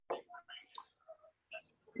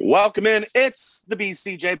Welcome in. It's the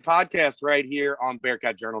BCJ podcast right here on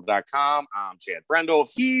BearcatJournal.com. I'm Chad Brendel.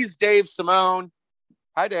 He's Dave Simone.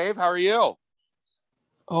 Hi, Dave. How are you?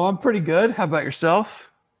 Oh, I'm pretty good. How about yourself?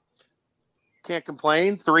 Can't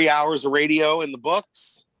complain. 3 hours of radio in the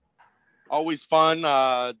books. Always fun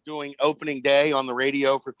doing opening day on the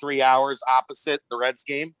radio for 3 hours opposite the Reds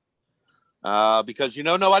game because,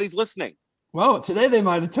 nobody's listening. Well, today they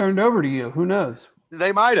might have turned over to you. Who knows?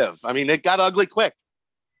 They might have. I mean, it got ugly quick.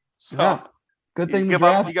 So yeah. Good thing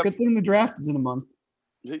the draft is in a month.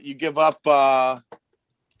 You give up.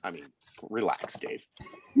 Relax, Dave.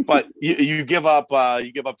 But you give up.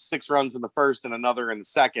 You give up 6 runs in the first and another in the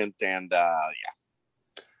second, and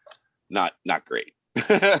not great.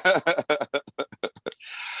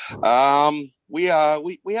 We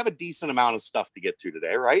have a decent amount of stuff to get to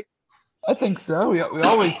today, right? I think so. We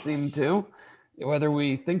always seem to, whether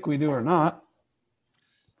we think we do or not.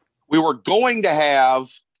 We were going to have,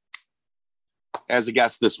 as a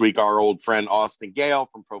guest this week, our old friend Austin Gayle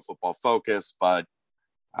from Pro Football Focus, but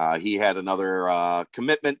he had another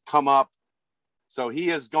commitment come up. So he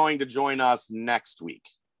is going to join us next week.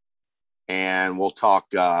 And we'll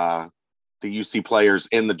talk the UC players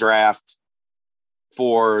in the draft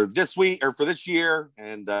for this week or for this year,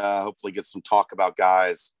 and hopefully get some talk about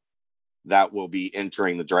guys that will be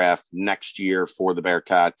entering the draft next year for the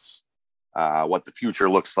Bearcats, what the future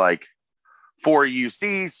looks like for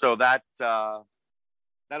UC. So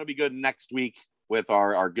that'll be good next week with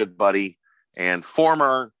our good buddy and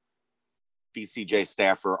former BCJ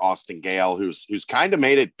staffer Austin Gayle, who's kind of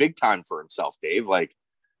made it big time for himself, Dave. Like,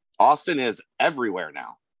 Austin is everywhere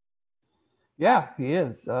now. Yeah, he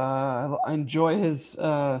is. I enjoy his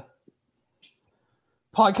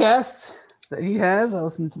podcasts that he has. I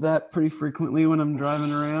listen to that pretty frequently when I'm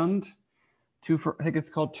driving around. I think it's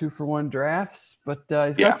called 2 for 1 Drafts, but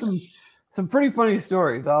he's got some pretty funny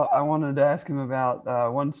stories. I wanted to ask him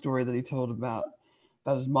about one story that he told about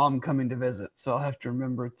his mom coming to visit. So I'll have to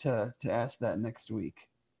remember to ask that next week.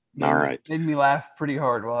 All right. Made me laugh pretty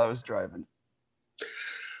hard while I was driving.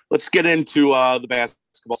 Let's get into the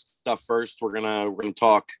basketball stuff first. We're gonna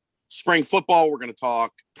talk spring football. We're gonna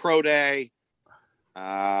talk pro day.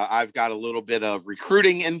 I've got a little bit of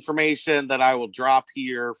recruiting information that I will drop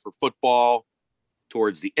here for football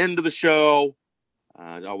towards the end of the show.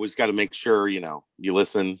 Always got to make sure, you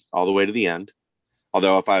listen all the way to the end.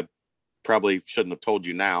 Although if I probably shouldn't have told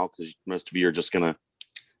you now, because most of you are just going to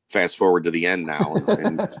fast forward to the end now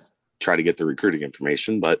and try to get the recruiting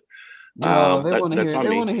information. But they want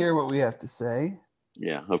to hear what we have to say.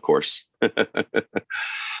 Yeah, of course.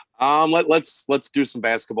 Let's do some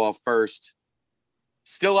basketball first.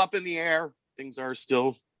 Still up in the air. Things are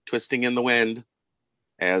still twisting in the wind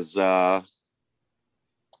as the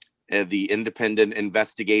independent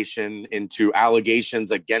investigation into allegations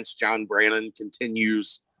against John Brannen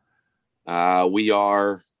continues. We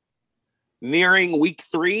are nearing week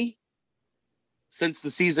 3 since the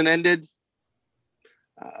season ended.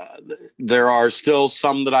 There are still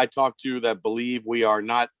some that I talk to that believe we are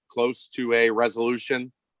not close to a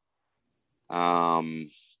resolution.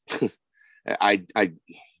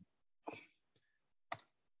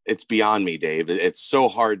 It's beyond me, Dave. It's so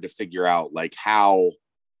hard to figure out like how.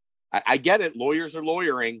 I get it. Lawyers are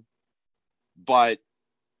lawyering, but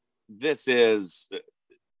this is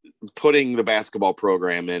putting the basketball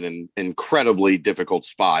program in an incredibly difficult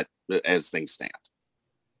spot as things stand.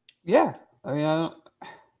 Yeah. I mean,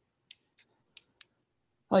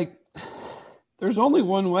 there's only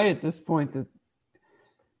one way at this point, that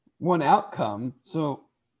one outcome. So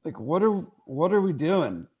what are we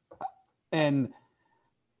doing? And,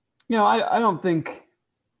 I don't think,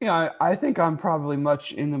 I think I'm probably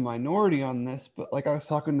much in the minority on this, but I was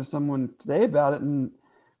talking to someone today about it, and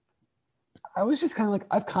I was just kind of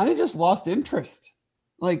I've kind of just lost interest.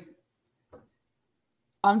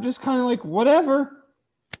 I'm just kind of whatever,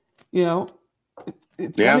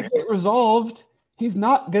 it's going to get resolved. He's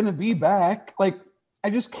not going to be back. I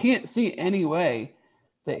just can't see any way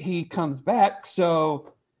that he comes back.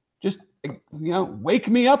 So just, wake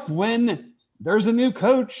me up when there's a new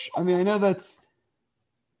coach. I mean, I know that's,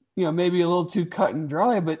 maybe a little too cut and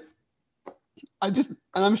dry, but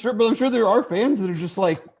I'm sure there are fans that are just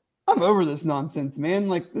I'm over this nonsense, man.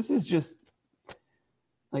 This is just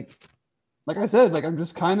like I said, I'm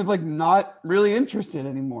just kind of not really interested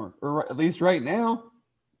anymore, or at least right now.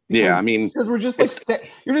 Yeah. I mean, because we're just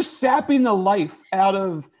you're just sapping the life out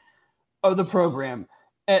of the program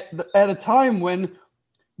at a time when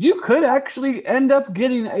you could actually end up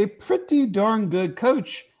getting a pretty darn good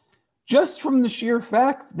coach, just from the sheer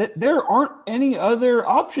fact that there aren't any other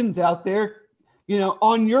options out there,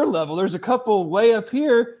 on your level. There's a couple way up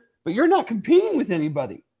here, but you're not competing with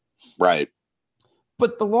anybody. Right.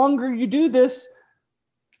 But the longer you do this,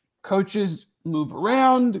 coaches move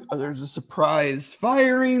around. There's a surprise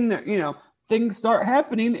firing. Things start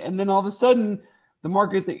happening, and then all of a sudden, the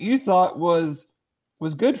market that you thought was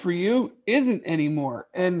good for you isn't anymore.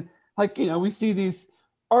 And we see these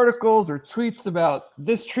articles or tweets about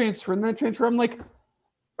this transfer and that transfer. I'm like,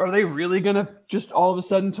 are they really gonna just all of a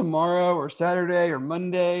sudden tomorrow or Saturday or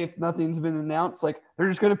Monday, if nothing's been announced, they're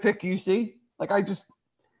just gonna pick UC?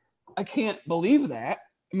 I can't believe that.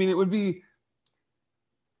 I mean, it would be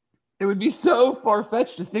so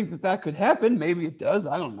far-fetched to think that could happen. Maybe it does.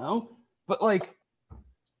 I don't know. But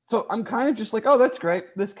so I'm kind of just oh, that's great.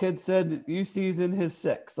 This kid said UC's in his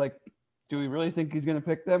 6. Do we really think he's going to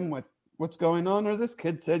pick them with what's going on? Or this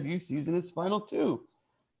kid said UC's in his final 2.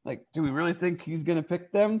 Do we really think he's going to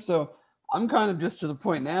pick them? So I'm kind of just to the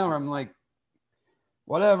point now where I'm like,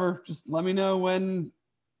 whatever. Just let me know when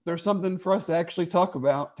there's something for us to actually talk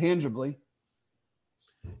about tangibly.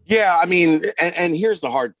 Yeah, I mean, and here's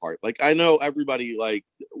the hard part. I know everybody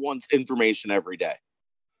wants information every day.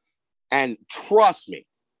 And trust me,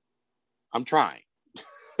 I'm trying.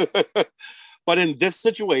 But in this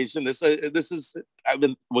situation, this is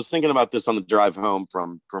was thinking about this on the drive home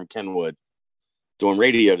from Kenwood doing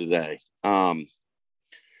radio today.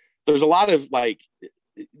 There's a lot of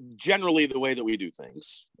generally the way that we do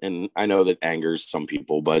things, and I know that angers some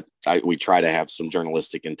people, but we try to have some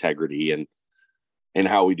journalistic integrity in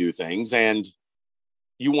how we do things, and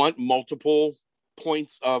you want multiple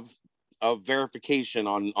points of verification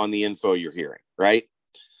on the info you're hearing, right?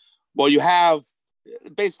 Well, you have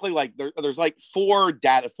basically there's 4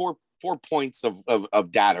 points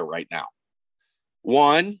of data right now.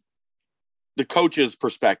 One, the coach's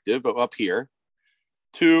perspective up here.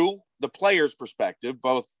 2, the player's perspective,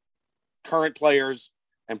 both current players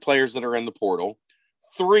and players that are in the portal.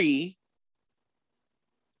 3,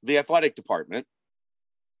 the athletic department,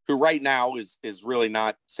 who right now is really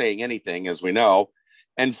not saying anything, as we know.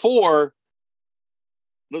 And 4,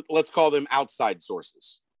 let's call them outside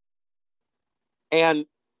sources. And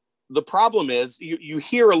the problem is you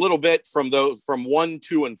hear a little bit from 1,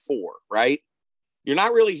 2, and 4, right? You're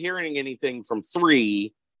not really hearing anything from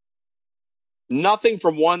 3. Nothing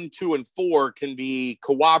from 1, 2, and 4 can be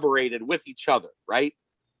corroborated with each other, right?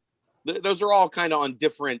 Those are all kind of on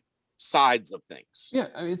different sides of things. Yeah,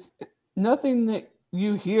 I mean, it's nothing that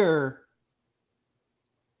you hear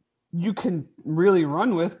you can really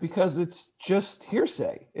run with because it's just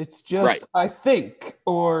hearsay. It's just, right. I think,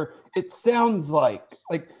 or it sounds like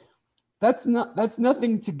that's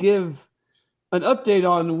nothing to give an update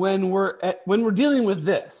on when we're dealing with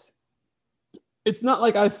this. It's not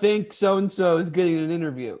like I think so-and-so is getting an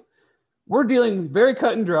interview. We're dealing very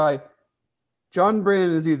cut and dry. John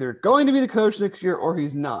Brannen is either going to be the coach next year or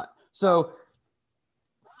he's not. So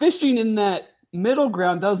fishing in that middle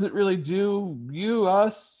ground doesn't really do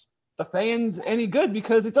us, the fans, any good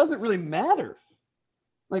because it doesn't really matter.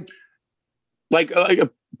 Like a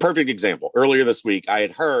perfect example. Earlier this week, I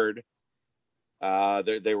had heard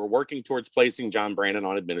they were working towards placing John Brannen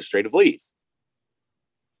on administrative leave.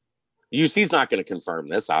 UC's not going to confirm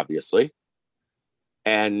this, obviously.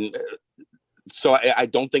 And so I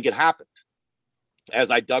don't think it happened.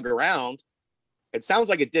 As I dug around, it sounds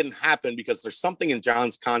like it didn't happen because there's something in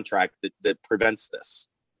John's contract that prevents this.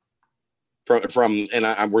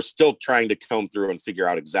 We're still trying to comb through and figure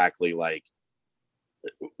out exactly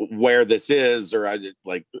where this is, or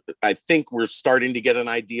I think we're starting to get an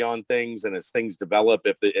idea on things, and as things develop,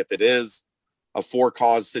 if it is a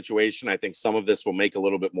 4-cause situation, I think some of this will make a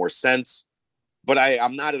little bit more sense. But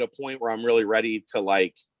I'm not at a point where I'm really ready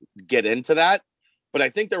to get into that. But I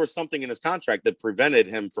think there was something in his contract that prevented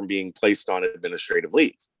him from being placed on administrative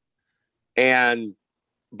leave.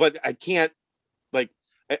 But I can't,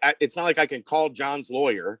 it's not like I can call John's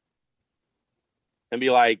lawyer and be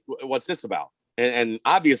like, what's this about? And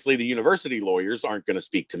obviously the university lawyers aren't going to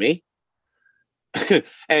speak to me.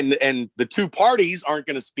 and the two parties aren't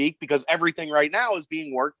going to speak because everything right now is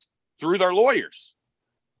being worked through their lawyers.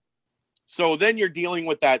 So then you're dealing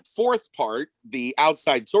with that 4th part, the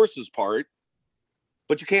outside sources part,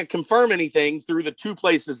 but you can't confirm anything through the 2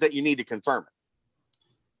 places that you need to confirm it.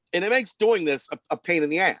 And it makes doing this a pain in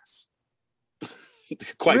the ass,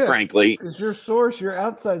 quite frankly. Because your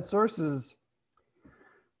outside sources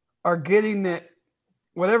are getting it,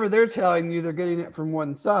 whatever they're telling you, they're getting it from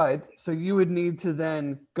one side. So you would need to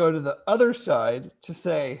then go to the other side to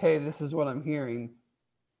say, hey, this is what I'm hearing.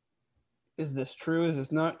 Is this true? Is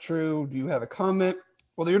this not true? Do you have a comment?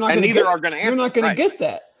 Well, you're not. And neither are going to answer. You're not going to get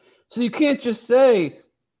that. So you can't just say,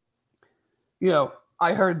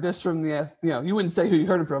 I heard this from you wouldn't say who you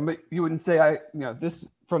heard it from, but you wouldn't say this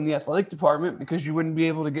from the athletic department because you wouldn't be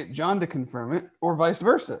able to get John to confirm it or vice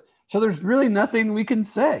versa. So there's really nothing we can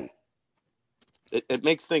say. It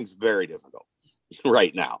makes things very difficult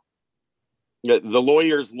right now. The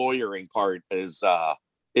lawyer's lawyering part is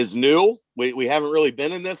new. We haven't really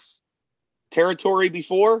been in this territory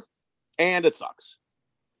before, and it sucks.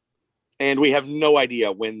 And we have no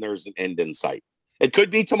idea when there's an end in sight. It could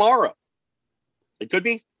be tomorrow. It could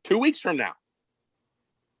be 2 weeks from now.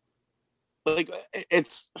 Like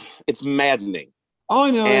it's maddening. All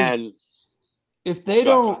I know and is if they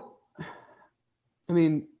don't, I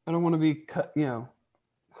mean, I don't want to be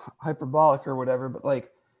hyperbolic or whatever, but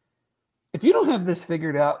like if you don't have this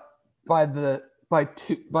figured out by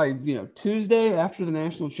Tuesday after the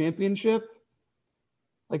national championship,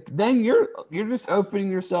 like then you're just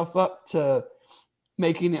opening yourself up to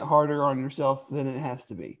making it harder on yourself than it has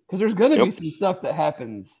to be. Because there's going to be some stuff that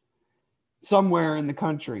happens somewhere in the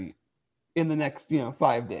country in the next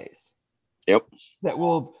 5 days. Yep. That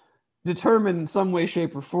will determine in some way,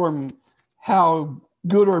 shape, or form how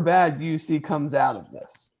good or bad UC comes out of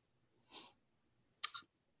this.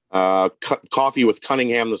 Coffee with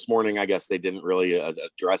Cunningham this morning. I guess they didn't really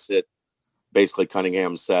address it. Basically,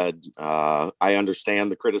 Cunningham said, I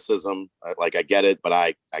understand the criticism. I get it, but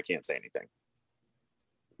I can't say anything.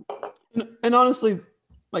 And honestly,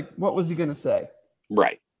 like, what was he going to say?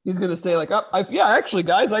 Right. He's going to say, like, actually,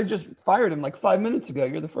 guys, I just fired him like 5 minutes ago.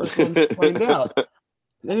 You're the first one to find out.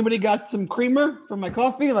 Anybody got some creamer for my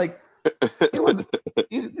coffee? Like,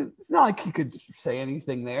 it's not like he could say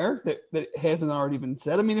anything there that hasn't already been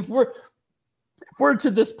said. I mean, if we're to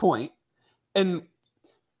this point and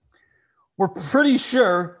we're pretty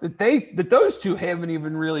sure that those two haven't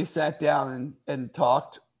even really sat down and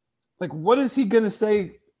talked, like, what is he going to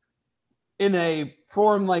say in a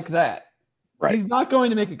forum like that? Right. He's not going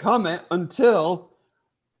to make a comment until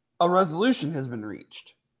a resolution has been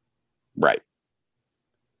reached. Right.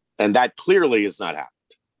 And that clearly is not happened.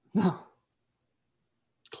 No.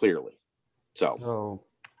 Clearly. So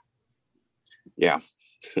yeah.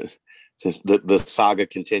 the saga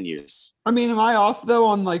continues. I mean, am I off though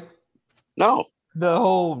on like no the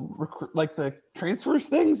whole like the transfers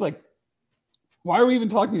things? Like, why are we even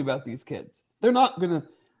talking about these kids? They're not gonna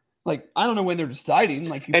like. I don't know when they're deciding.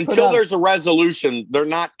 Like until there's a resolution, they're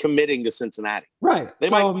not committing to Cincinnati. Right. They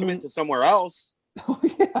might commit to somewhere else. Oh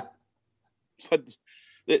yeah. But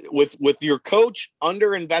with your coach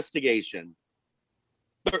under investigation,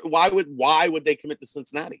 why would they commit to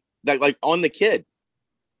Cincinnati? That like on the kid.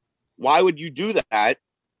 Why would you do that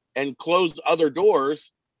and close other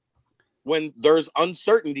doors when there's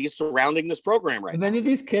uncertainty surrounding this program right now? Have any of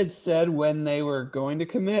these kids said when they were going to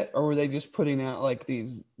commit, or were they just putting out like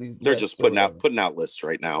these They're just putting out lists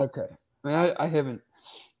right now. Okay. I mean, I haven't,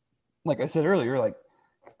 like I said earlier, like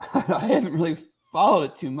I haven't really followed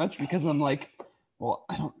it too much because I'm like, well,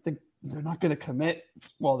 I don't think they're not going to commit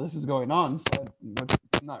while this is going on. So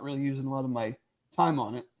I'm not really using a lot of my time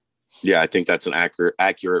on it. Yeah, I think that's an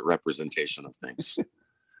accurate representation of things.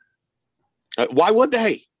 Why would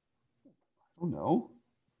they? I don't know.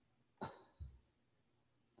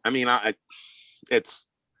 I mean, it's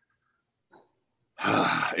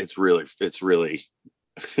really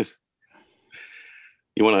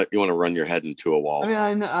you want to run your head into a wall.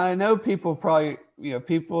 I mean, I know people probably,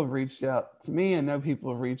 people have reached out to me. I know people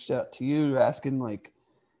have reached out to you asking like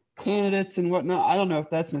candidates and whatnot. I don't know if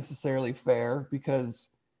that's necessarily fair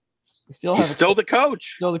because we still have still the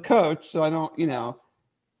coach. Still the coach. So I don't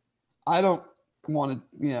want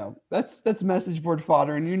to, that's message board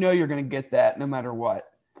fodder, and you're going to get that no matter what.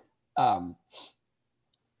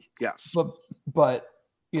 Yes. But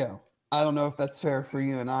I don't know if that's fair for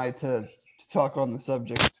you and I to talk on the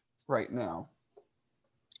subject right now.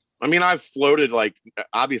 I mean, I've floated like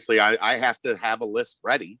obviously I have to have a list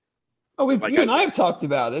ready. Oh, you and I have talked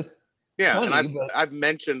about it. Yeah, and I've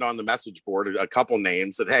mentioned on the message board a couple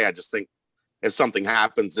names that, hey, I just think if something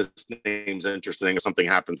happens, this name's interesting. If something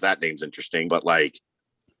happens, that name's interesting. But like,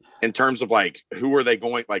 in terms of like, who are they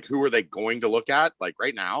going to look at? Like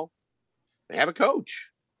right now, they have a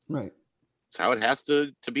coach. Right. That's how it has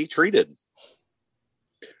to be treated.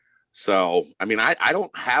 So, I mean, I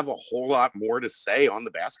don't have a whole lot more to say on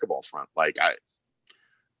the basketball front. Like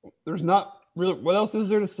there's not really, what else is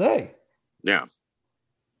there to say? Yeah.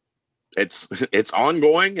 It's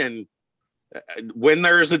ongoing, and when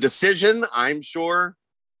there's a decision, I'm sure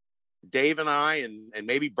Dave and I and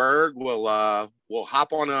maybe Berg will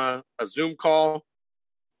hop on a Zoom call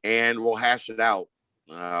and we'll hash it out.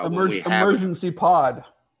 Emergency pod.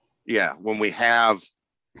 Yeah, when we have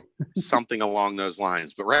something along those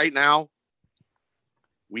lines. But right now,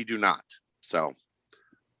 We do not. So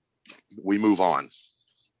we move on.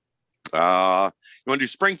 You want to do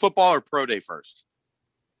spring football or pro day first?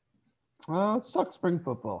 Let's talk spring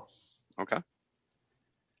football. Okay.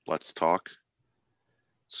 Let's talk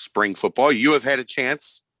spring football. You have had a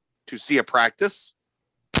chance to see a practice.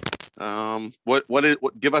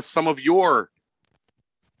 Give us some of your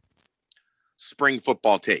spring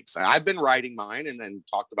football takes. I've been writing mine and then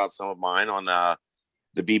talked about some of mine on the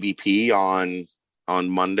BBP on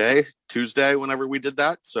Monday, Tuesday, whenever we did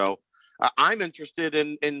that. So I'm interested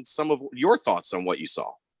in some of your thoughts on what you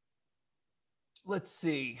saw. Let's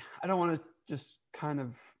see. I don't want to just kind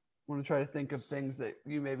of want to try to think of things that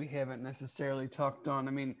you maybe haven't necessarily talked on.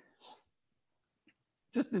 I mean,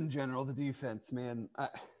 just in general, the defense, man. I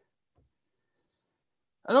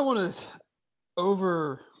don't want to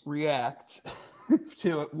overreact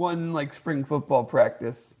to one like spring football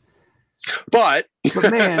practice. But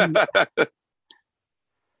man,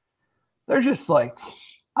 they're just like,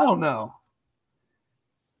 I don't know.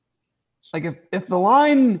 Like if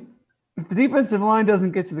the defensive line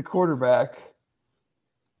doesn't get to the quarterback,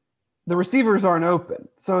 the receivers aren't open.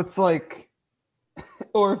 So it's like,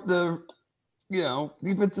 or if the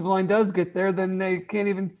defensive line does get there, then they can't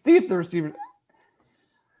even see if the receiver.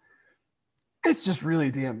 It's just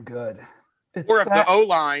really damn good. Or if the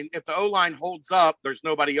O-line holds up, there's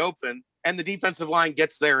nobody open, and the defensive line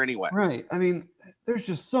gets there anyway. Right. I mean, there's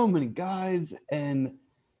just so many guys, and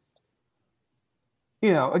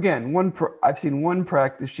again, I've seen one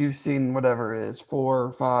practice. You've seen whatever it is, 4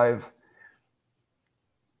 or 5.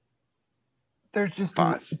 There's just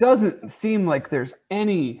 5. It doesn't seem like there's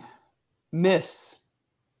any miss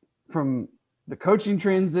from the coaching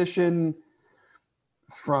transition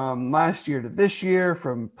from last year to this year,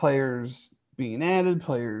 from players being added,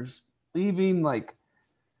 players leaving. Like,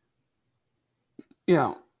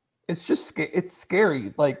 it's just it's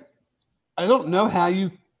scary. Like, I don't know how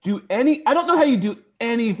you do anything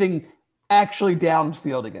actually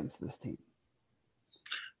downfield against this team.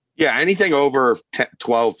 Yeah, anything over 10,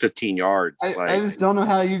 12, 15 yards. I just don't know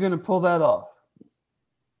how you're going to pull that off.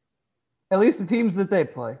 At least the teams that they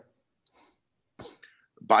play.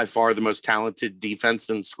 By far the most talented defense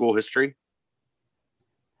in school history.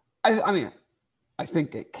 I mean, I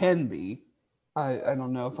think it can be. I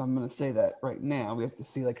don't know if I'm going to say that right now. We have to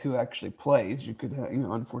see like who actually plays. You could have,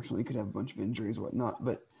 unfortunately, you could have a bunch of injuries, whatnot.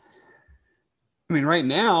 But I mean, right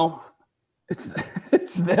now,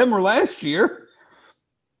 it's them or last year.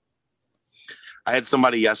 I had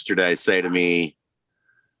somebody yesterday say to me,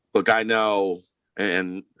 "Look, I know,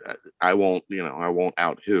 and I won't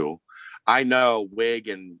out who. I know Wig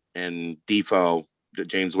and Defoe,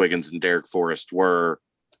 James Wiggins and Derek Forrest were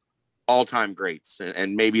all-time greats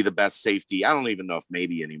and maybe the best safety. I don't even know if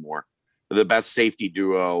maybe anymore. The best safety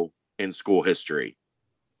duo in school history.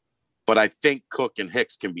 But I think Cook and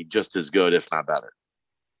Hicks can be just as good, if not better."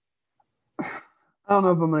 I don't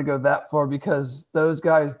know if I'm going to go that far because those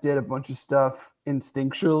guys did a bunch of stuff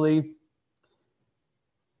instinctually,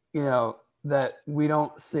 that we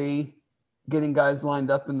don't see, getting guys lined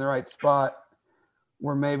up in the right spot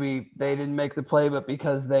where maybe they didn't make the play, but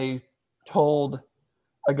because they told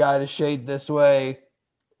a guy to shade this way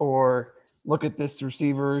or look at this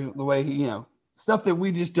receiver the way he, stuff that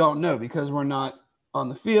we just don't know because we're not on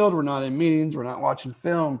the field, we're not in meetings, we're not watching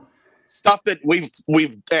film. Stuff that we've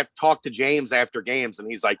talked to James after games,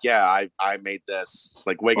 and he's like, "Yeah, I made this."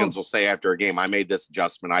 Like Wiggins will say after a game, "I made this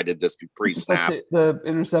adjustment. I did this pre-snap." The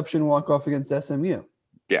interception walk-off against SMU.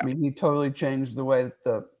 Yeah, I mean, he totally changed the way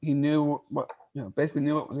that he knew what basically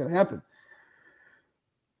knew what was going to happen.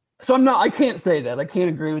 So I can't say that. I can't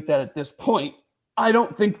agree with that at this point. I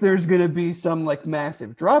don't think there's going to be some like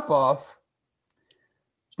massive drop-off,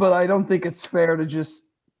 but I don't think it's fair to just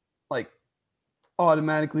like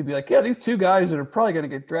automatically be like, yeah, these two guys that are probably going to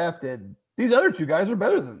get drafted, these other two guys are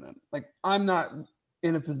better than them. Like, I'm not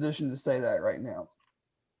in a position to say that right now.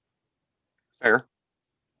 Fair.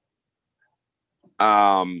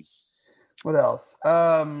 What else?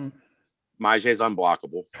 Maje's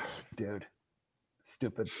unblockable. Dude.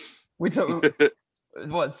 Stupid. We took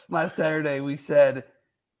last Saturday we said,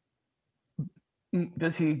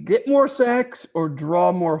 does he get more sacks or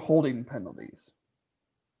draw more holding penalties?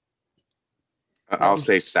 I'll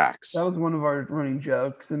say sacks. That was one of our running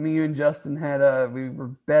jokes. And me and Justin had we were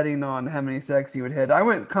betting on how many sacks he would hit. I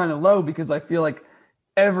went kind of low because I feel like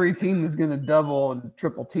every team is going to double and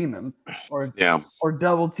triple team him or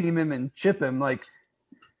double team him and chip him. Like,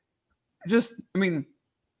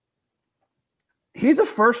 he's a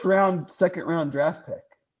first round, second round draft pick.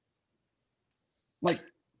 Like,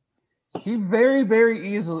 he very, very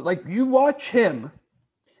easily, like, you watch him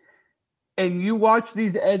and you watch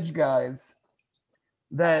these edge guys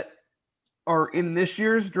that are in this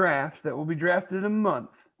year's draft that will be drafted in a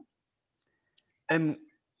month, and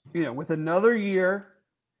with another year,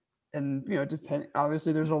 and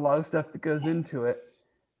obviously there's a lot of stuff that goes into it.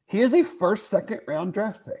 He is a first, second round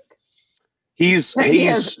draft pick. He has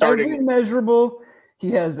starting every measurable.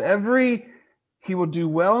 He will do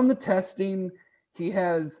well in the testing. He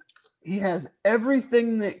has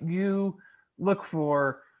everything that you look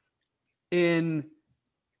for in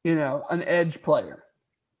an edge player.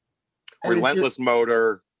 And relentless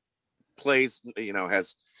motor, plays,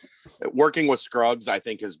 has working with Scruggs, I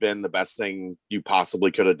think, has been the best thing you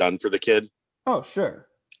possibly could have done for the kid. Oh, sure.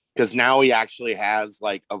 Because now he actually has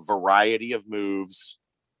like a variety of moves.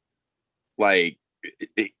 Like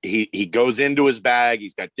he goes into his bag.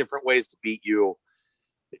 He's got different ways to beat you.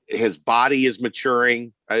 His body is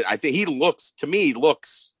maturing. I think he looks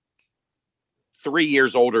 3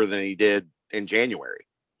 years older than he did in January.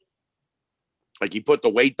 Like he put the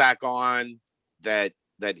weight back on that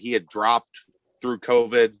he had dropped through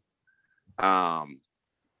COVID.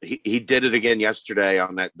 He did it again yesterday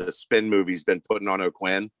on the spin move he's been putting on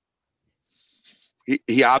O'Quinn.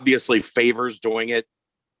 He obviously favors doing it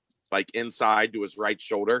like inside to his right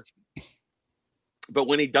shoulder. But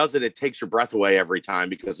when he does it, it takes your breath away every time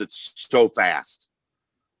because it's so fast.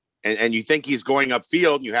 And you think he's going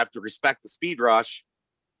upfield and you have to respect the speed rush.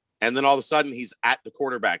 And then all of a sudden he's at the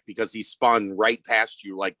quarterback because he spun right past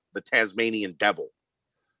you like the Tasmanian devil.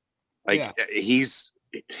 Like he's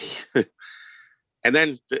and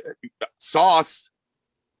then Sauce.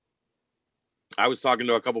 I was talking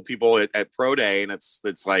to a couple people at Pro Day, and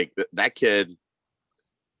it's like that kid,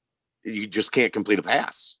 you just can't complete a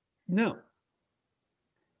pass. No.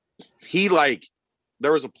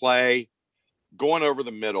 There was a play going over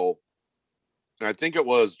the middle, and I think it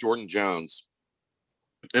was Jordan Jones.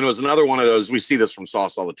 And it was another one of those, we see this from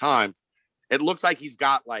Sauce all the time. It looks like he's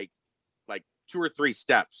got like 2 or 3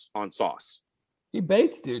 steps on Sauce. He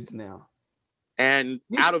baits dudes now. And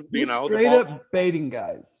he's straight up baiting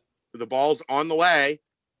guys. The ball's on the way,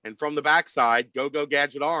 and from the backside, go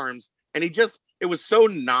gadget arms. And it was so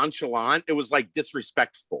nonchalant. It was like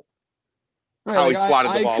disrespectful. Right, how he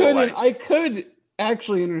swatted the ball away. I could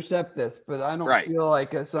actually intercept this, but I don't feel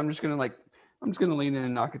like it. So I'm just gonna lean in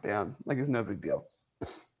and knock it down. Like it's no big deal.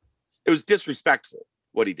 It was disrespectful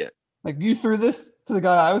what he did. Like you threw this to the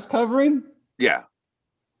guy I was covering? Yeah.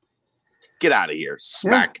 Get out of here.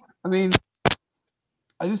 Smack. Yeah. I mean,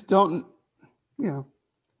 I just don't,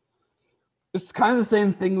 it's kind of the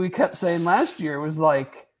same thing we kept saying last year. It was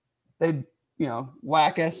like they'd,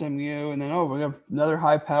 whack SMU and then, we have another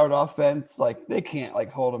high-powered offense. Like they can't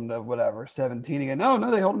hold them to whatever, 17 again. No,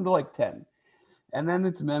 they hold them to 10. And then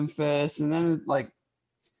it's Memphis. And then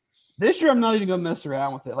this year I'm not even going to mess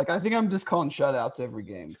around with it. I think I'm just calling shutouts every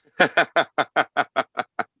game.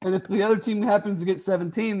 And if the other team happens to get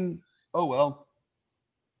 17, oh well.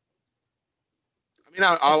 I mean,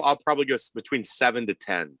 I'll probably go between 7 to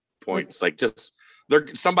 10 points.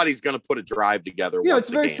 Somebody's going to put a drive together. It's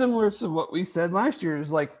very similar to what we said last year.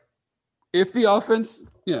 Is if the offense,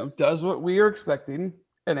 does what we are expecting,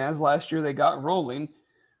 and as last year they got rolling,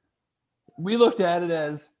 we looked at it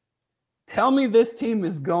as, tell me this team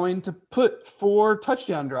is going to put 4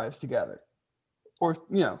 touchdown drives together, or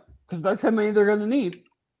because that's how many they're going to need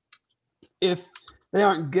if they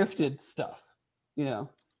aren't gifted stuff,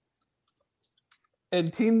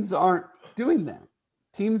 And teams aren't doing that.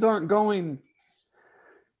 Teams aren't going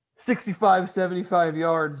 65, 75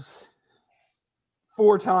 yards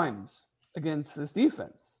 4 times against this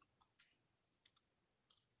defense.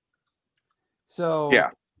 So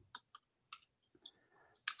yeah,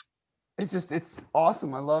 it's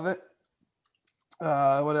awesome. I love it.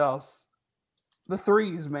 What else? The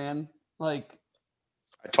threes, man. I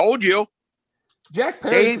told you. Jack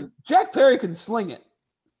Perry can sling it.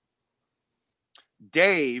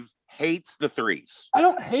 Dave hates the threes. I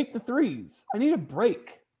don't hate the threes. I need a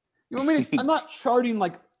break. You want me to? I'm not charting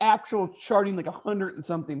 100 and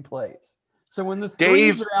something plays. So when the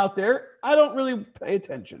threes are out there, I don't really pay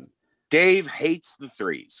attention. Dave hates the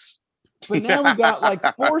threes. But now we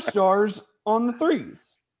got 4 stars on the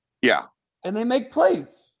threes. Yeah. And they make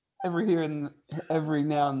plays every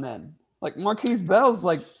now and then. Marquise Bell's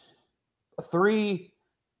a 3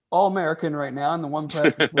 All-American right now in the one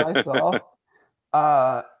practice I saw.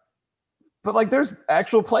 But there's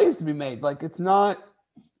actual plays to be made. It's not,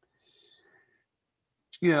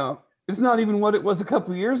 it's not even what it was a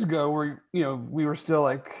couple years ago where, we were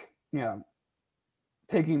still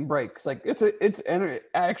taking breaks.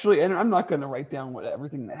 Actually, and I'm not going to write down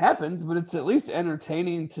everything that happens, but it's at least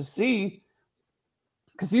entertaining to see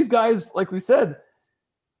because these guys, like we said,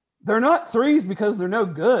 they're not threes because they're no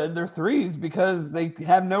good. They're threes because they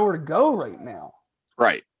have nowhere to go right now.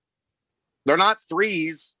 Right. They're not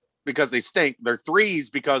threes because they stink. They're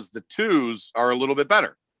threes because the twos are a little bit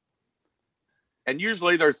better. And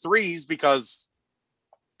usually they're threes because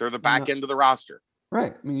they're the back end of the roster.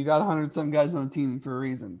 Right. I mean, you got 100 some guys on the team for a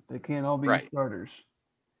reason. They can't all be starters.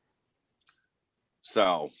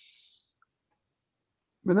 So.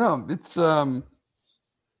 But no, it's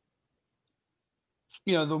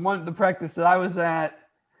the practice that I was at,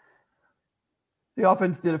 the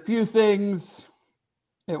offense did a few things.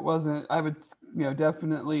 It wasn't, I would,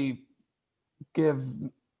 definitely give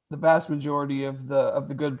the vast majority of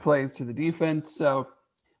the good plays to the defense. So,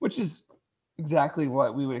 which is exactly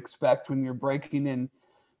what we would expect when you're breaking in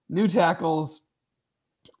new tackles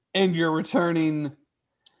and you're returning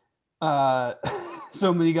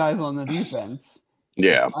so many guys on the defense.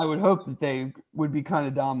 Yeah. I would hope that they would be kind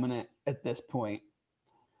of dominant at this point.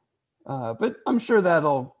 But I'm sure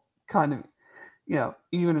that'll kind of,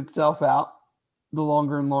 even itself out the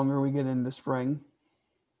longer and longer we get into spring.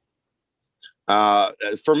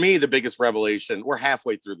 For me, the biggest revelation, we're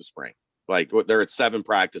halfway through the spring. Like they're at 7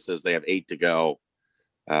 practices. They have 8 to go.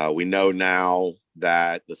 We know now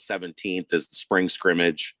that the 17th is the spring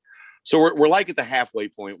scrimmage. So we're like at the halfway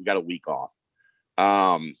point. We got a week off.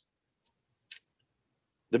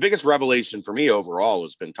 The biggest revelation for me overall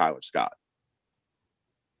has been Tyler Scott.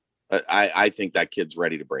 I think that kid's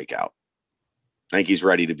ready to break out. I think he's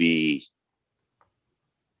ready to be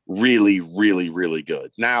really, really, really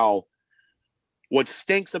good. Now, what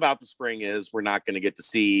stinks about the spring is we're not going to get to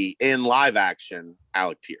see in live action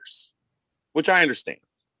Alec Pierce, which I understand.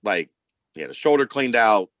 Like, he had a shoulder cleaned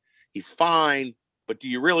out. He's fine. But do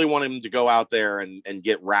you really want him to go out there and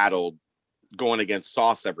get rattled going against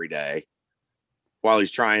Sauce every day while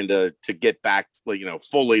he's trying to get back,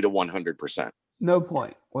 fully to 100%? No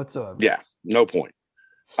point whatsoever. Yeah, no point.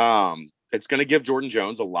 It's going to give Jordan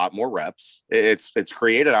Jones a lot more reps. It's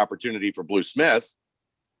created opportunity for Blue Smith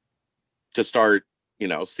to start,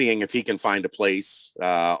 seeing if he can find a place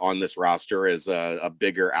on this roster as a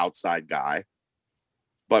bigger outside guy.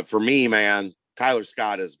 But for me, man, Tyler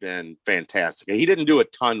Scott has been fantastic. He didn't do a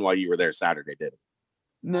ton while you were there Saturday, did he?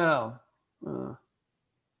 No.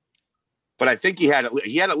 But I think he had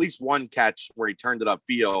at least one catch where he turned it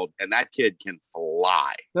upfield, and that kid can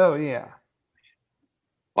fly. Oh, yeah.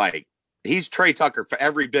 Like, he's Trey Tucker for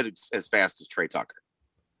every bit as fast as Trey Tucker.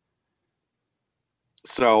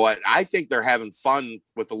 So I think they're having fun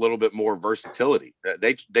with a little bit more versatility.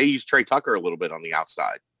 They use Trey Tucker a little bit on the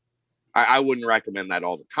outside. I wouldn't recommend that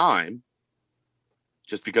all the time,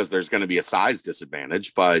 just because there's going to be a size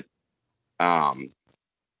disadvantage. But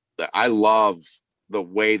I love the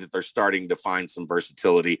way that they're starting to find some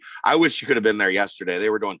versatility. I wish you could have been there yesterday. They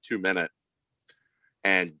were doing 2-minute,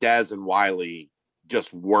 and Dez and Wiley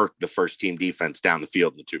just worked the first team defense down the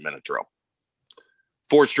field in the 2-minute drill.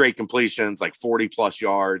 4 straight completions, like 40 plus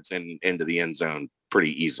yards and into the end zone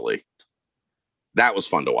pretty easily. That was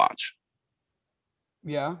fun to watch.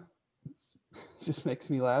 Yeah. It just makes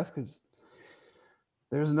me laugh because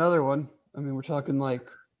there's another one. I mean, we're talking like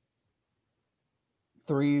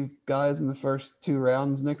 3 guys in the first 2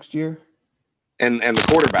 rounds next year. And the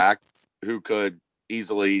quarterback who could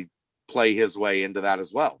easily play his way into that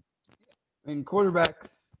as well. I mean,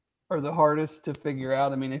 quarterbacks are the hardest to figure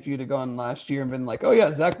out. I mean, if you'd have gone last year and been like, oh,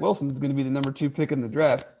 yeah, Zach Wilson is going to be the number 2 pick in the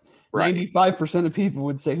draft, right. 95% of people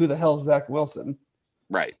would say, who the hell is Zach Wilson?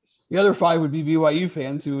 Right. The other 5 would be BYU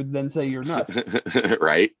fans who would then say you're nuts.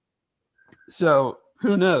 Right. So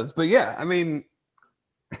who knows? But, yeah, I mean –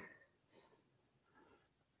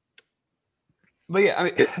 but, yeah, I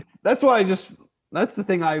mean, that's why that's the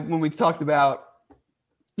thing when we talked about,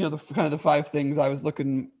 the kind of the 5 things I was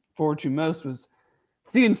looking forward to most was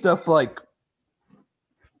seeing stuff like,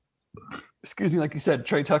 like you said,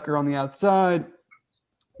 Trey Tucker on the outside.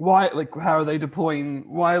 Why, like, how are they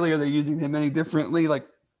deploying Wiley? Are they using him any differently? Like,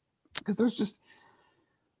 because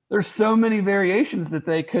there's so many variations that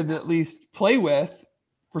they could at least play with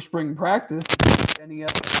for spring practice. Any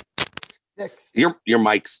other sticks? Your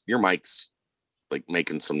mic's like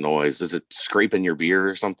making some noise. Is it scraping your beer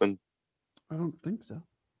or something? I don't think so.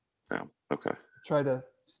 Oh, okay. Try to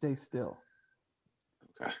stay still.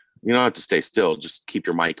 Okay. You don't have to stay still. Just keep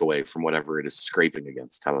your mic away from whatever it is scraping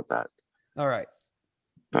against. How about that? All right.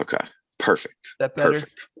 Okay. Perfect. Is that better?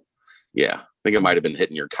 Perfect. Yeah. I think it might have been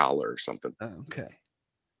hitting your collar or something. Okay.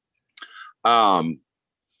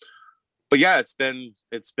 But yeah, it's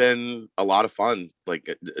been a lot of fun,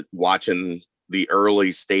 like watching the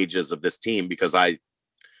early stages of this team, because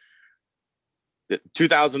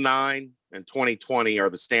 2009, and 2020 are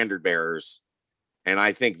the standard bearers. And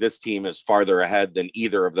I think this team is farther ahead than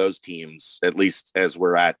either of those teams, at least as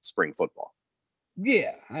we're at spring football.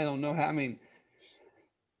 Yeah, I don't know how. I mean,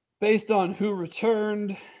 based on who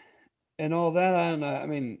returned and all that, I don't know. I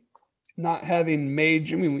mean, not having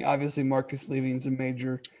major, I mean, obviously Marcus leaving's a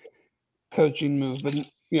major coaching move, but,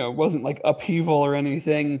 it wasn't like upheaval or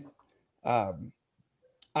anything. I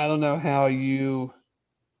don't know how you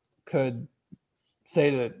could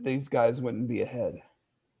say that these guys wouldn't be ahead.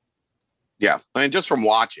 Yeah. I mean, just from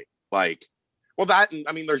watching,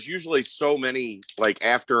 there's usually so many,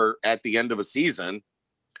 at the end of a season,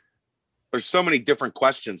 there's so many different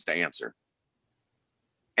questions to answer.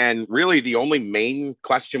 And really the only main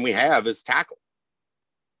question we have is tackle.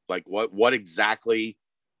 Like what exactly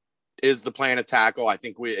is the plan of tackle? I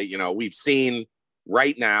think we've seen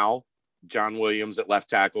right now, John Williams at left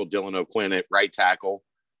tackle, Dylan O'Quinn at right tackle,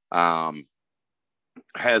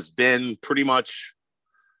 has been pretty much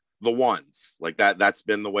the ones like that. That's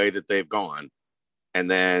been the way that they've gone. And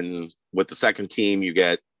then with the second team, you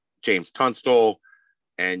get James Tunstall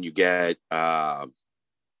and you get Cam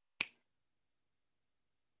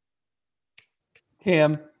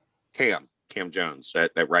Jones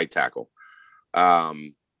at right tackle.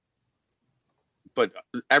 But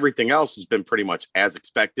everything else has been pretty much as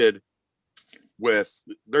expected.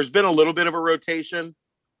 There's been a little bit of a rotation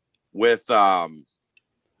with Dylan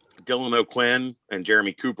O'Quinn and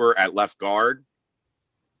Jeremy Cooper at left guard.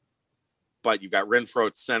 But you've got Renfro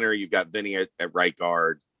at center, you've got Vinny at right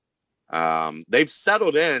guard. They've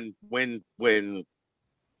settled in when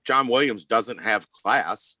John Williams doesn't have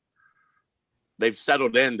class. They've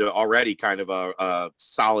settled into already kind of a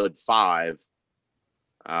solid five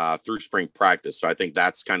through spring practice. So I think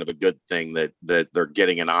that's kind of a good thing that they're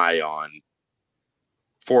getting an eye on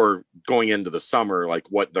for going into the summer, like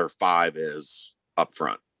what their five is up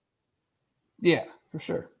front. Yeah, for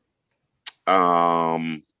sure.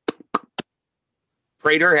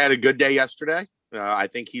 Prater had a good day yesterday. I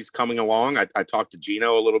think he's coming along. I talked to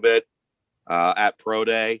Gino a little bit at Pro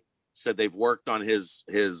Day. Said they've worked on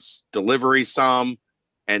his delivery some,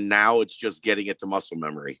 and now it's just getting it to muscle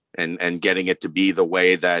memory and getting it to be the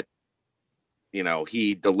way that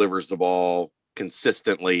he delivers the ball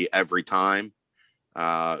consistently every time.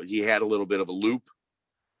 He had a little bit of a loop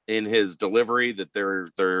in his delivery that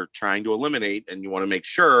they're trying to eliminate, and you want to make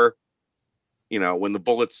sure when the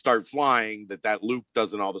bullets start flying that loop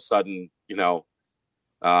doesn't all of a sudden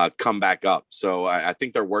come back up. So I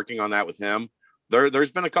think they're working on that with him.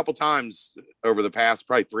 There's been a couple times over the past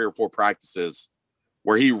probably 3 or 4 practices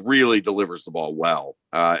where he really delivers the ball well.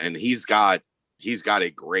 And he's got a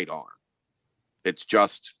great arm. It's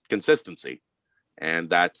just consistency. And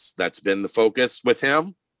that's been the focus with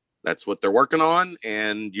him. That's what they're working on.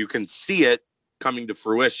 And you can see it coming to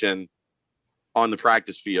fruition on the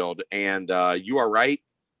practice field. And you are right.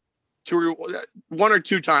 1 or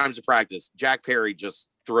 2 times a practice, Jack Perry just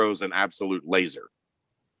throws an absolute laser,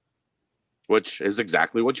 which is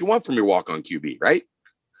exactly what you want from your walk-on QB, right?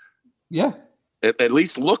 Yeah. At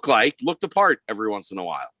least look the part every once in a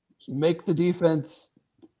while. Make the defense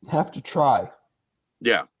have to try.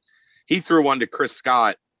 Yeah. He threw one to Chris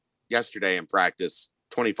Scott yesterday in practice,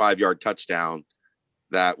 25-yard touchdown.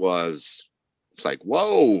 It's like,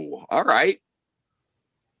 whoa, all right.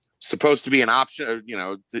 Supposed to be an option,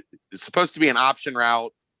 it's supposed to be an option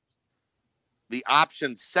route. The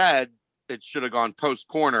option said it should have gone post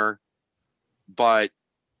corner, but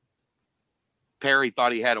Perry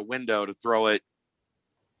thought he had a window to throw it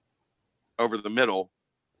over the middle,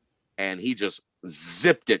 and he just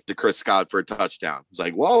zipped it to Chris Scott for a touchdown. It's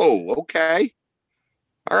like, whoa, okay.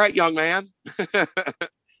 All right, young man.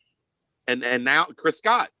 and now Chris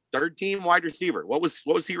Scott, 3rd team wide receiver. What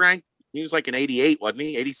was he ranked? He was like an 88, wasn't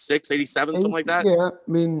he? 86, 87, something like that? Yeah,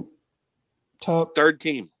 I mean, top 3rd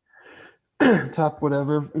team. Top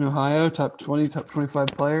whatever in Ohio, top 20, top 25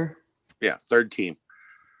 player. Yeah, 3rd team.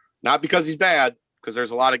 Not because he's bad, because there's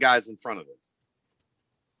a lot of guys in front of him.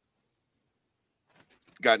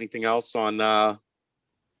 Got anything else on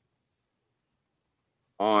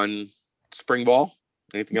spring ball?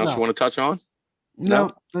 Anything else you want to touch on? No,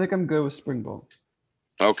 I think I'm good with spring ball.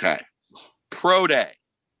 Okay. Pro Day.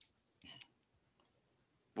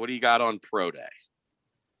 What do you got on Pro Day?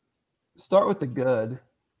 Start with the good.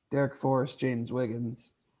 Derek Forrest, James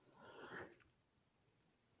Wiggins.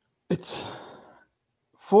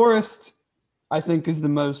 Forrest, I think, is the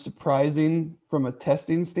most surprising from a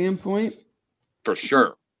testing standpoint. For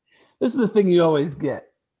sure. This is the thing you always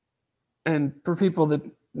get. And for people that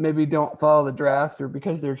maybe don't follow the draft or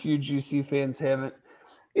because they're huge UC fans haven't,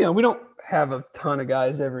 we don't have a ton of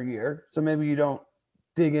guys every year. So maybe you don't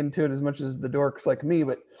dig into it as much as the dorks like me,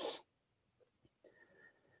 but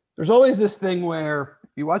there's always this thing where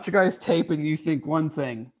you watch a guy's tape and you think one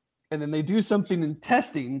thing, and then they do something in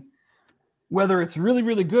testing, whether it's really,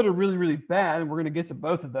 really good or really, really bad, and we're going to get to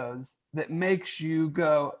both of those, that makes you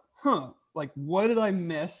go, like, what did I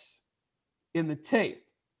miss in the tape?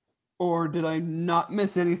 Or did I not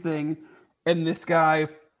miss anything? And this guy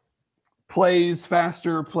plays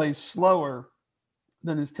faster, plays slower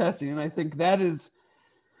than his testing. And I think that is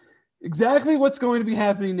exactly what's going to be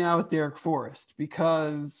happening now with Derek Forrest,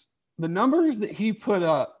 because the numbers that he put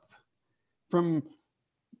up from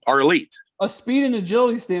are elite. A speed and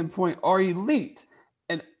agility standpoint are elite.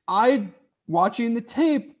 And watching the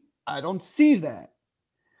tape, I don't see that.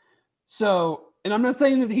 So, and I'm not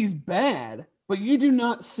saying that he's bad, but you do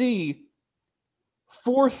not see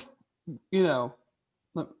fourth, let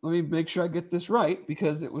me make sure I get this right,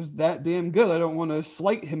 because it was that damn good. I don't want to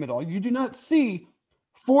slight him at all. You do not see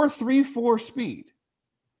 4.34 speed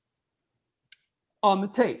on the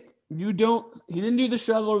tape. He didn't do the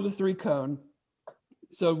shuttle or the 3-cone.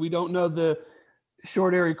 So we don't know the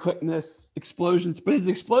short area quickness explosions, but his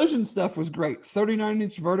explosion stuff was great.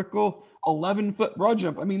 39-inch vertical, 11-foot broad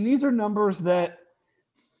jump. I mean, these are numbers that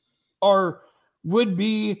would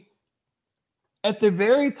be at the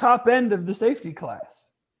very top end of the safety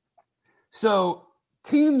class. So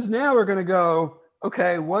teams now are going to go,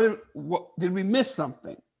 okay, what did we miss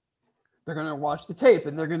something? They're going to watch the tape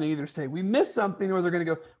and they're going to either say we missed something, or they're going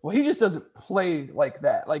to go, well, he just doesn't play like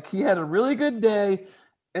that. Like, he had a really good day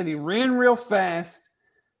and he ran real fast,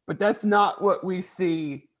 but that's not what we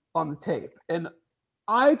see on the tape. And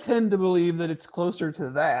I tend to believe that it's closer to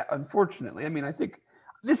that, unfortunately. I mean, I think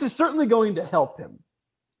this is certainly going to help him.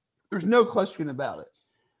 There's no question about it.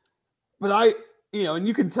 But and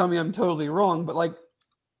you can tell me I'm totally wrong, but like,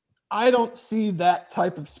 I don't see that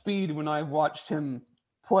type of speed when I've watched him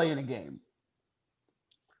play in a game.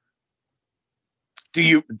 Do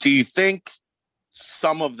you think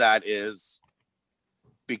some of that is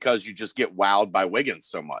because you just get wowed by Wiggins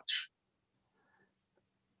so much?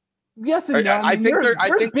 Yes and no. I think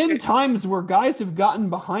there's been times where guys have gotten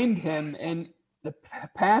behind him and the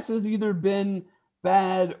pass has either been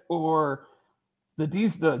bad, or the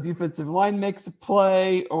defensive line makes a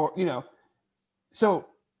play, or so,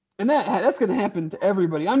 and that's going to happen to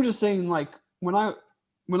everybody. I'm just saying, like, when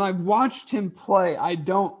I've watched him play,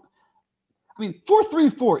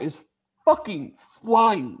 4.34 is fucking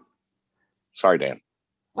flying. Sorry, Dan.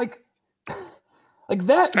 Like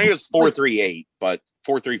that. I think it's 4.38, but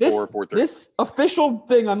 4.34, 4.3. This official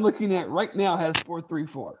thing I'm looking at right now has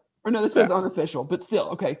 4.34. Or no, this says unofficial, but still,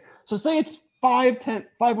 okay. So say it's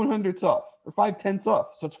 5/100ths off, or 5/10ths off.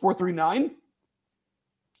 So it's 4.39.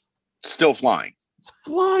 Still flying. It's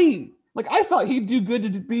flying. Like, I thought he'd do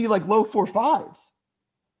good to be like low 4.5s.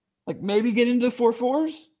 Like, maybe get into the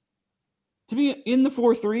 4.4s. To be in the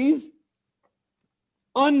 4.3s.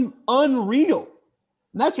 Unreal.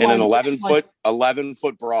 And that's why an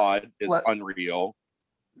 11-foot broad is unreal.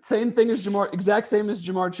 Same thing as exact same as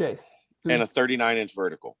Jamar Chase. And a 39-inch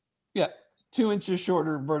vertical. Yeah. 2 inches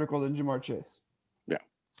shorter vertical than Jamar Chase. Yeah.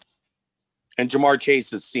 And Jamar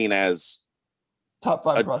Chase is seen as top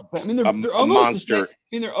 5 prospect. I mean, they're almost a monster.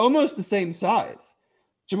 They're almost the same size.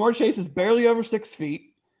 Jamar Chase is barely over 6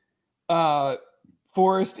 feet.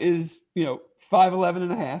 Forrest is, 5'11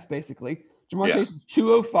 and a half, basically. Jamar Chase is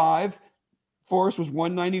 205. Forrest was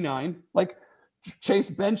 199. Like, Chase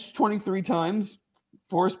benched 23 times.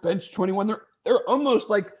 Forrest benched 21. They're almost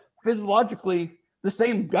like physiologically the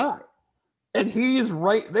same guy. And he is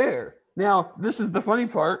right there. Now, this is the funny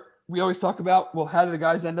part. We always talk about, well, how do the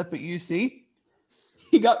guys end up at UC?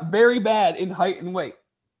 He got very bad in height and weight.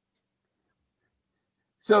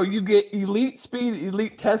 So you get elite speed,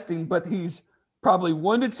 elite testing, but he's probably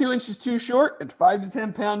 1 to 2 inches too short and 5 to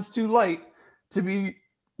 10 pounds too light to be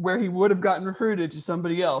where he would have gotten recruited to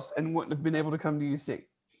somebody else and wouldn't have been able to come to UC.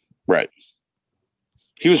 Right.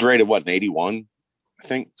 He was rated, an 81? I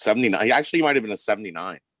think 79. He might have been a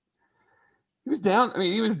 79. He was down. I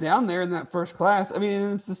mean, he was down there in that first class. I mean,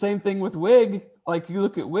 and it's the same thing with Wig. Like, you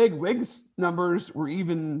look at Wig's numbers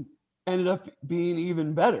ended up being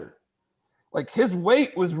even better. Like, his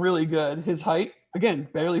weight was really good. His height, again,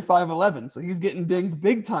 barely 5'11". So he's getting dinged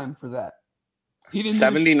big time for that. He didn't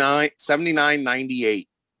 79, 98.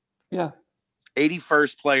 Yeah.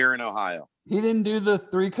 81st player in Ohio. He didn't do the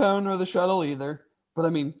 3-cone or the shuttle either. But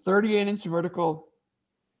I mean, 38-inch vertical,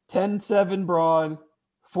 10.7 broad,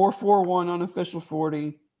 4.41 on official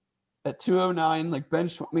 40 at 209, like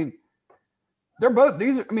bench. I mean, they're both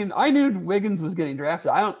I knew Wiggins was getting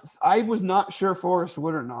drafted. I was not sure Forrest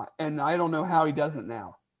would or not, and I don't know how he doesn't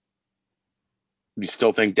now. You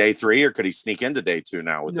still think day 3, or could he sneak into day 2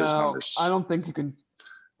 now with those No, numbers? I don't think you can.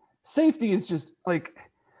 Safety is just like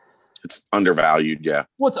It's undervalued, yeah.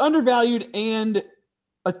 well, it's undervalued, and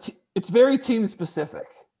it's very team specific.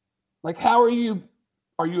 Like, how are you?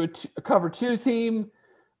 Are you a cover 2 team?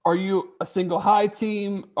 Are you a single high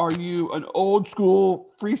team? Are you an old school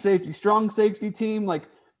free safety, strong safety team? Like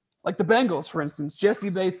the Bengals, for instance, Jesse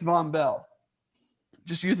Bates, Von Bell.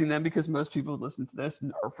 Just using them because most people who listen to this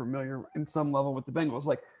are familiar in some level with the Bengals.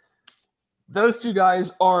 Like, those two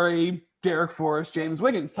guys are a Derek Forrest, James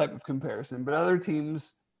Wiggins type of comparison, but other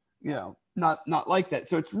teams, not like that.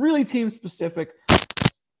 So it's really team specific.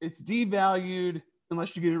 It's devalued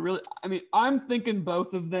unless you get it really. I mean, I'm thinking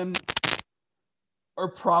both of them are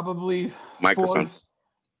probably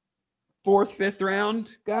fourth, fifth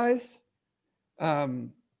round guys. I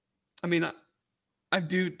mean, I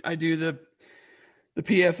do the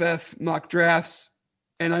PFF mock drafts,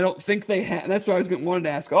 and I don't think they have. That's why I wanted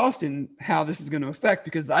to ask Austin how this is going to affect,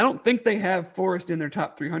 because I don't think they have Forrest in their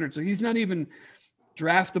top 300, so he's not even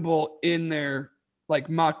draftable in their like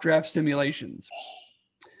mock draft simulations.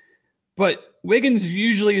 But Wiggins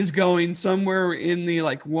usually is going somewhere in the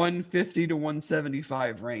like 150 to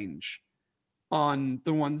 175 range on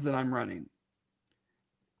the ones that I'm running.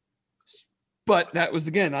 But that was,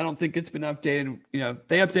 again, I don't think it's been updated.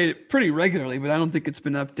 They update it pretty regularly, but I don't think it's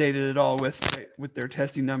been updated at all with their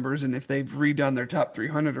testing numbers and if they've redone their top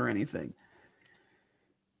 300 or anything.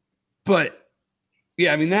 But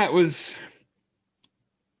yeah, I mean, that was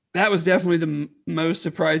definitely the most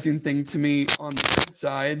surprising thing to me on the good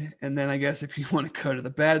side. And then I guess if you want to go to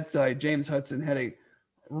the bad side, James Hudson had a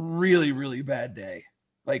really, really bad day.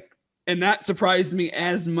 And that surprised me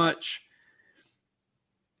as much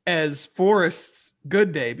as Forrest's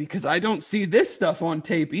good day, because I don't see this stuff on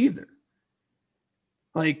tape either.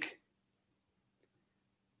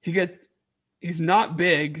 He's not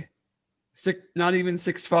big, not even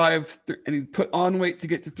 6'5", and he put on weight to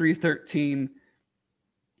get to 313.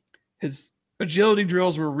 His agility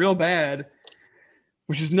drills were real bad,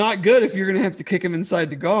 which is not good if you're going to have to kick him inside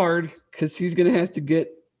the guard, because he's going to have to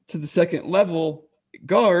get to the second level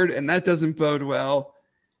guard, and that doesn't bode well.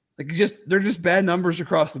 They're just bad numbers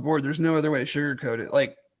across the board. There's no other way to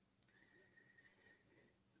sugarcoat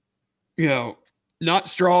it. Not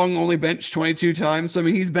strong, only benched 22 times. So, I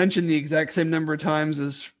mean, he's benching the exact same number of times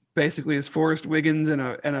as Forrest Wiggins and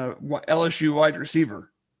a LSU wide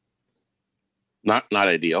receiver. Not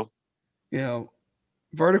ideal.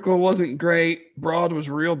 Vertical wasn't great. Broad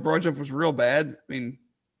jump was real bad. I mean,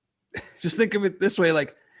 just think of it this way,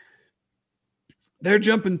 they're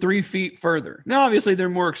jumping 3 feet further. Now, obviously, they're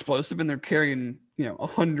more explosive and they're carrying,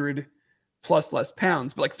 100 plus less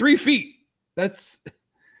pounds, but 3 feet, and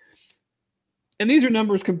these are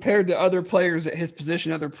numbers compared to other players at his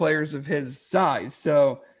position, other players of his size.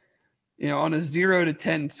 So, on a 0 to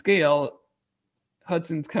 10 scale,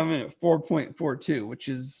 Hudson's coming at 4.42, which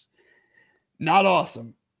is not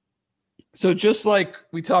awesome. So just like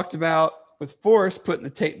we talked about with Forrest putting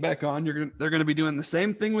the tape back on, they're going to be doing the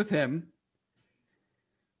same thing with him.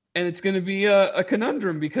 And it's going to be a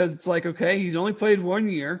conundrum, because it's okay, he's only played 1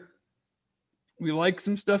 year. We like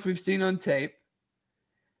some stuff we've seen on tape.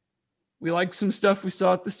 We like some stuff we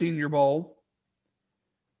saw at the Senior Bowl.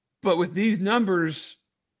 But with these numbers,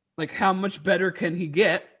 how much better can he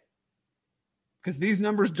get? Because these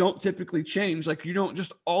numbers don't typically change. You don't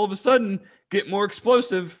just all of a sudden get more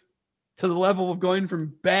explosive to the level of going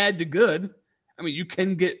from bad to good. I mean, you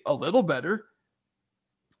can get a little better,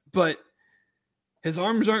 but his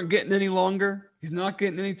arms aren't getting any longer. He's not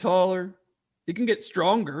getting any taller. He can get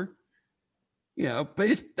stronger, but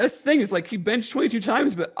that's the thing is he benched 22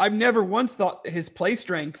 times, but I've never once thought that his play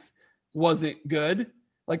strength wasn't good.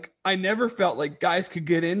 I never felt like guys could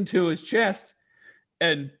get into his chest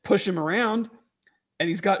and push him around, and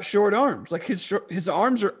he's got short arms. His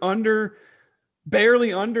arms are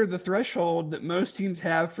barely under the threshold that most teams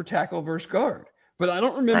have for tackle versus guard. But I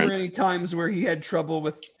don't remember any times where he had trouble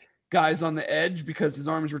with guys on the edge because his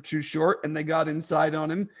arms were too short and they got inside on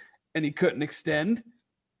him and he couldn't extend.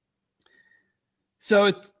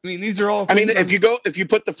 So these are all. If you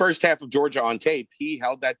put the first half of Georgia on tape, he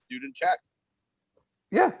held that dude in check.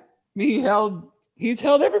 Yeah, he's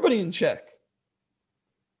held everybody in check.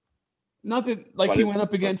 Not that he went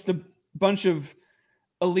up against a bunch of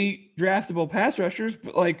elite draftable pass rushers,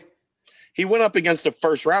 but he went up against a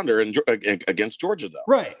first rounder against Georgia, though.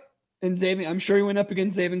 Right. And I'm sure he went up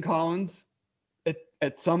against Zaven Collins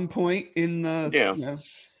at some point in the. Yeah.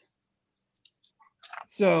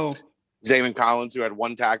 So. Zaven Collins, who had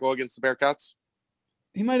 1 tackle against the Bearcats?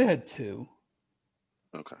 He might have had 2.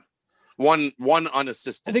 Okay. One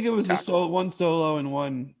unassisted. I think it was tackle. one solo and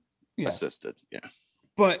one assisted. Yeah.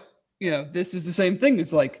 But, this is the same thing.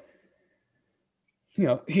 It's like,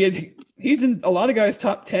 he's in a lot of guys'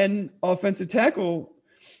 top 10 offensive tackle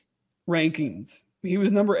rankings. He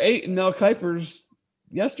was number 8 in Mel Kiper's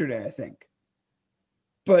yesterday, I think.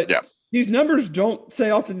 But these numbers don't say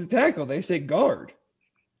offensive tackle. They say guard.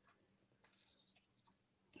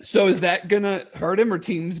 So is that going to hurt him, or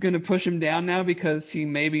teams going to push him down now because he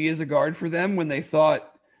maybe is a guard for them when they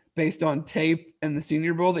thought, based on tape and the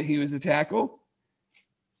Senior Bowl, that he was a tackle?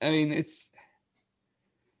 I mean, it's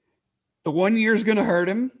the 1 year is going to hurt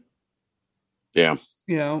him. Yeah.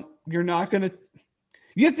 You're not going to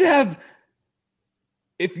 – you have to have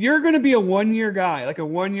 – if you're going to be a 1 year guy, like a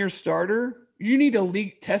 1 year starter, you need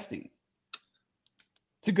elite testing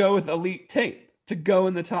to go with elite tape, to go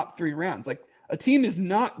in the top 3 rounds. Like, a team is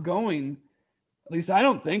not going, at least I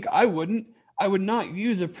don't think, I would not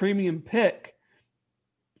use a premium pick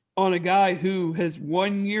on a guy who has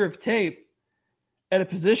 1 year of tape at a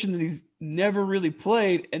position that he's never really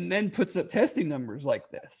played and then puts up testing numbers like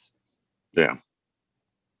this. Yeah.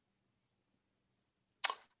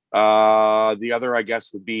 The other, I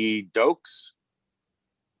guess, would be Dokes.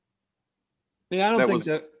 I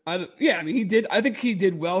mean, he did. I think he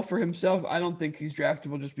did well for himself. I don't think he's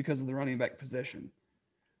draftable just because of the running back position.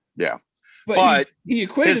 Yeah, but he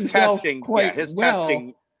acquitted himself testing, quite his well.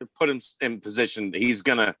 Testing put him in position. He's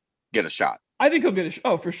gonna get a shot. I think he'll get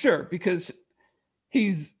for sure, because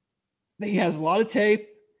he has a lot of tape.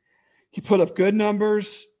 He put up good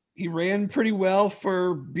numbers. He ran pretty well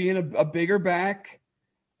for being a bigger back.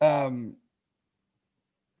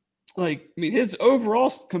 His overall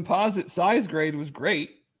composite size grade was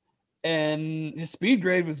great, and his speed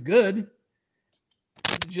grade was good.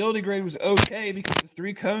 His agility grade was okay because his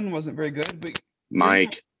 3 cone wasn't very good. But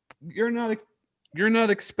Mike, you're not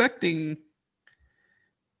expecting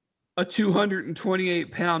a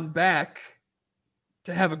 228-pound back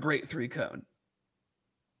to have a great 3 cone.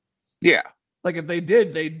 Yeah, like if they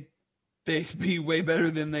did, they'd be way better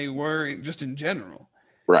than they were just in general.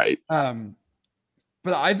 Right.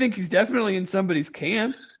 But I think he's definitely in somebody's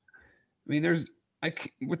camp. I mean,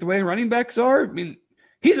 with the way running backs are, I mean,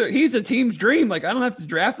 he's a team's dream. Like, I don't have to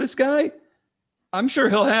draft this guy. I'm sure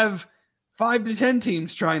he'll have 5 to 10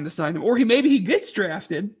 teams trying to sign him, or maybe he gets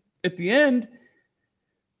drafted at the end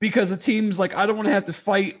because a team's like, I don't want to have to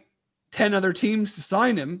fight 10 other teams to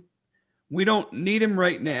sign him. We don't need him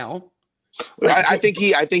right now. I think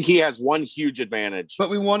he has one huge advantage, but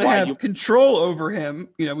we want to have control over him.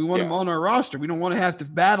 We want him on our roster. We don't want to have to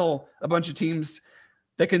battle a bunch of teams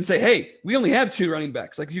that can say, "Hey, we only have 2 running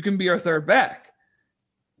backs. Like, you can be our third back."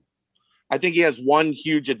 I think he has one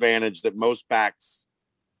huge advantage that most backs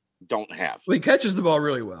don't have. Well, he catches the ball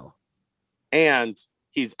really well, and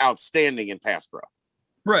he's outstanding in pass pro.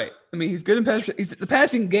 Right. I mean, he's good in pass. The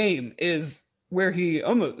passing game is where he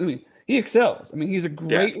excels. I mean, he's a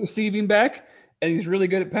great receiving back, and he's really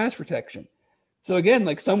good at pass protection. So again,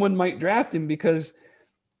 like, someone might draft him because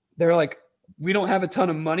they're like, we don't have a ton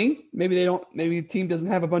of money. Maybe the team doesn't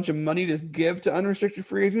have a bunch of money to give to unrestricted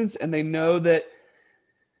free agents, and they know that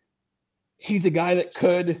he's a guy that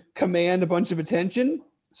could command a bunch of attention.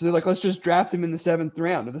 So they're like, let's just draft him in the 7th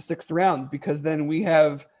round or the 6th round, because then we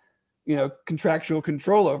have, contractual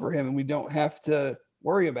control over him, and we don't have to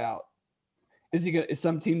worry about, is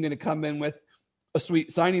some team going to come in with a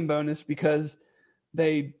sweet signing bonus because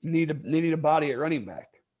they need a body at running back.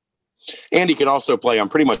 And he can also play on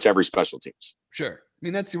pretty much every special teams. Sure. I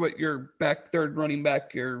mean, that's what your third running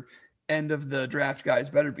back, your end of the draft guys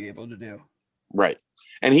better be able to do. Right.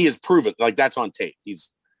 And he has proven, like, that's on tape.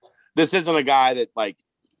 This isn't a guy that, like,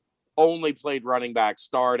 only played running back,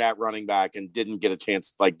 starred at running back, and didn't get a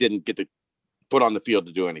chance, like, didn't get to put on the field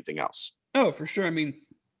to do anything else. Oh, for sure. I mean,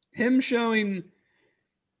 him showing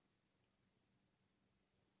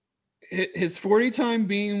his 40 time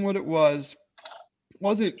being what it wasn't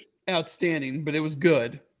outstanding, but it was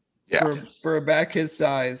good for a back his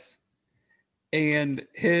size. And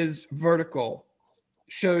his vertical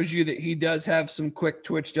shows you that he does have some quick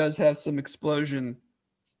twitch, does have some explosion,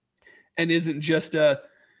 and isn't just a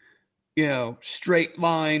straight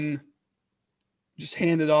line, just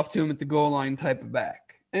hand it off to him at the goal line type of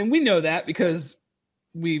back. And we know that because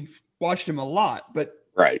we've watched him a lot, but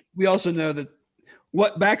we also know that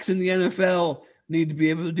what backs in the NFL need to be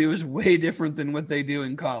able to do is way different than what they do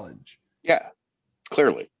in college. Yeah,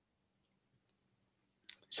 clearly.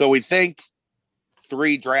 So we think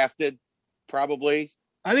 3 drafted, probably.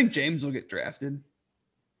 I think James will get drafted.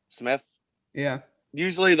 Smith? Yeah.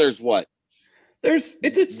 Usually there's what?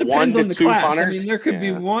 It depends on the class. Punters? I mean, there could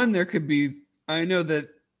be one. There could be. I know that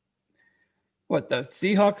What, the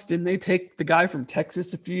Seahawks, didn't they take the guy from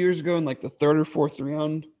Texas a few years ago in like the 3rd or 4th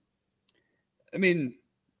round? I mean,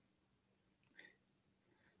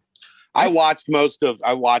 I watched most of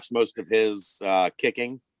his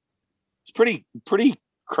kicking. It's pretty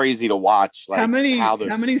crazy to watch. Like how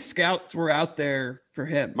many scouts were out there for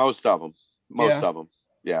him? Most of them.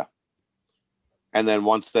 Yeah. And then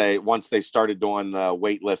once they started doing the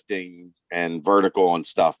weightlifting and vertical and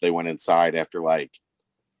stuff, they went inside after like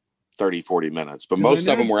 30, 40 minutes. But most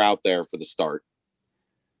of them were out there for the start.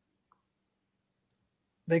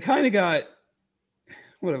 They kind of got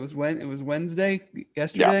it was Wednesday,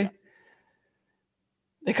 yesterday. Yeah.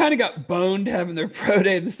 They kind of got boned having their pro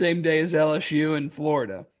day the same day as LSU and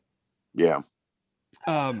Florida. Yeah.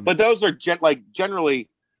 But those are generally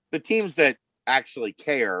the teams that actually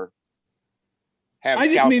care have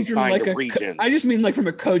scouts assigned to regions. I just mean like from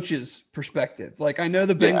a coach's perspective. Like I know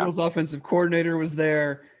the Bengals offensive coordinator was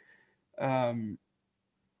there. But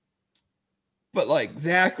like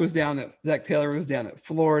Zach Taylor was down at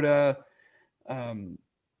Florida.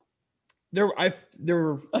 There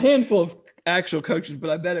were a handful of actual coaches,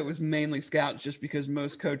 but I bet it was mainly scouts just because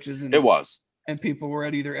most coaches and people were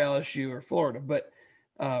at either LSU or Florida. But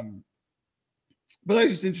I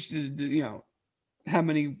was just interested to, how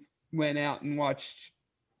many went out and watched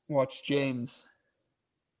James.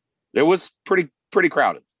 It was pretty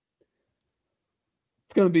crowded.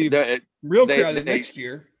 It's going to be crowded next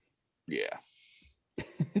year. Yeah.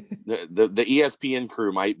 the ESPN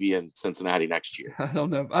crew might be in Cincinnati next year. I don't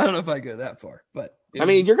know if I go that far, but I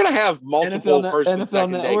mean, you're going to have multiple first and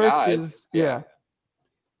second day guys. Yeah.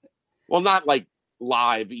 Well, not like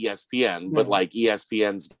live ESPN, but like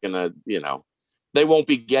ESPN's going to, they won't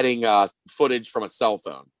be getting footage from a cell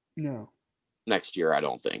phone. No. Next year, I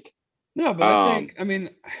don't think. No, but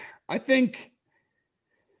I think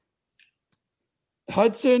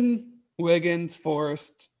Hudson, Wiggins,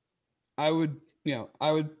 Forrest, I would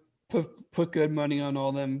put good money on all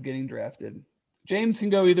of them getting drafted. James can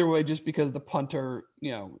go either way just because the punter,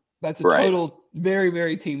 that's a total very,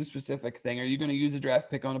 very team specific thing. Are you going to use a draft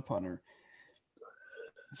pick on a punter?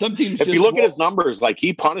 Some teams, if you look at his numbers, like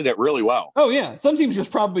he punted it really well. Oh yeah. Some teams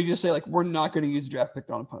probably just say like, we're not going to use a draft pick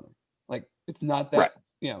on a punter. Like it's not that,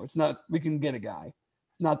 it's not, we can get a guy.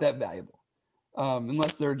 It's not that valuable.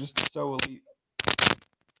 Unless they're just so elite.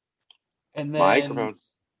 And then microphone.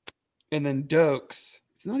 And then Dokes.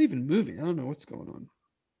 It's not even moving. I don't know what's going on.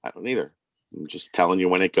 I don't either. I'm just telling you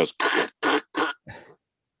when it goes.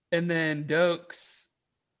 And then Dokes,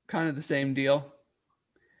 kind of the same deal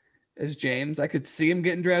as James. I could see him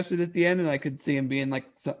getting drafted at the end, and I could see him being like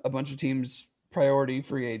a bunch of teams' priority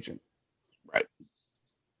free agent. Right.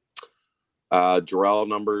 Jarrell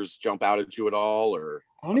numbers jump out at you at all, or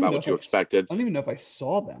about what you expected? I don't even know if I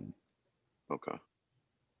saw them. Okay.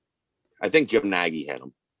 I think Jim Nagy had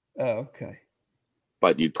them. Oh, okay.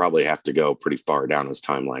 But you'd probably have to go pretty far down his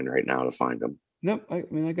timeline right now to find him. Nope. I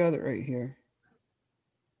got it right here.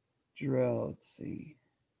 Jarrell, let's see.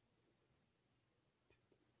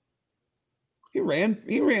 He ran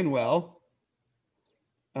well.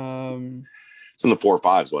 It's in the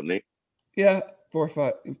 4.5s, wasn't he? Yeah,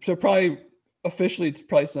 4.5. So probably officially it's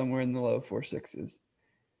probably somewhere in the low 4.6s.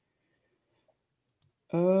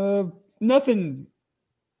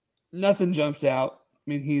 Nothing jumps out. I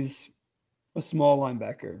mean, he's a small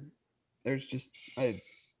linebacker. There's just I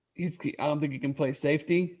don't think he can play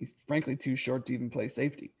safety. He's frankly too short to even play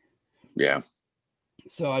safety. Yeah.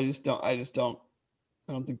 So I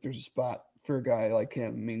don't think there's a spot for a guy like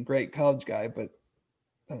him. I mean, great college guy, but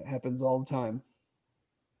that happens all the time.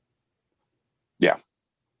 Yeah.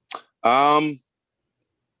 All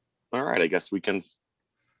right, I guess we can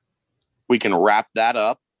wrap that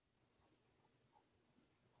up.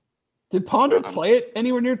 Did Ponder play it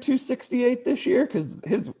anywhere near 268 this year? Because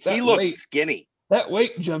he looks skinny. That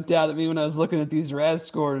weight jumped out at me when I was looking at these RAS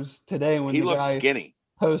scores today. When he looked skinny,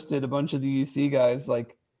 posted a bunch of the UC guys. Like,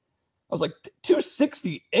 I was like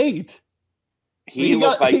 268. He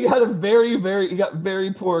got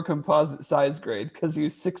very poor composite size grade because he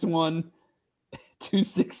was 6'1",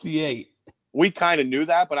 268. We kind of knew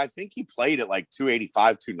that, but I think he played at like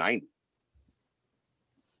 285, 290.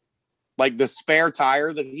 Like the spare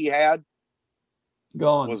tire that he had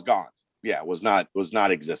was gone. Yeah, was not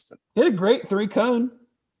existent. He had a great 3-cone.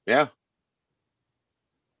 Yeah.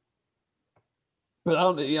 But I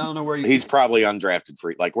don't know where he's probably undrafted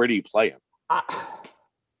free. Like, where do you play him? I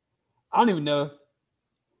don't even know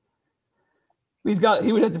if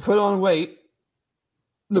he would have to put on weight.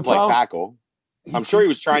 To play tackle. I'm sure he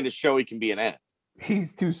was trying to show he can be an end.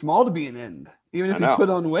 He's too small to be an end, even if he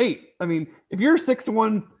put on weight. I mean, if you're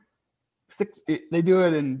 6'1", they do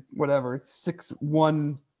it in whatever, it's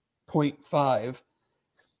 6'1.5.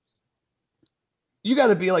 You got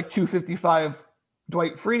to be like 255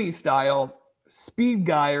 Dwight Freeney style speed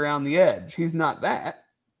guy around the edge. He's not that.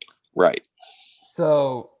 Right.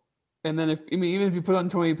 So, and then even if you put on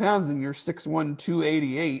 20 pounds and you're 6'1",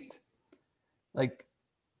 288, like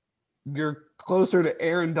you're closer to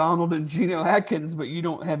Aaron Donald and Geno Atkins, but you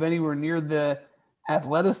don't have anywhere near the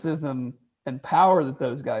athleticism and power that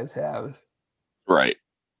those guys have. Right.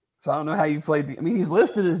 So I don't know how you played. I mean, he's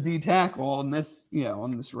listed as D tackle on this,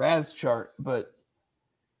 on this Raz chart, but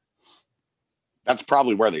that's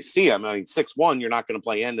probably where they see him. I mean, 6'1", you're not going to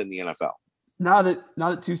play end in the NFL. Not at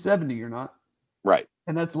 270, you're not. Right.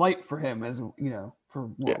 And that's light for him, as for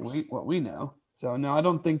what we know. So no, I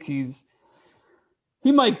don't think he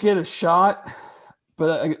might get a shot,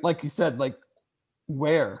 but like you said, like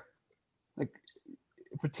where, like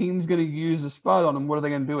if a team's going to use a spot on him, what are they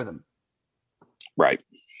going to do with him? Right.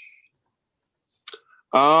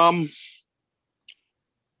 I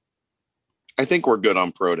think we're good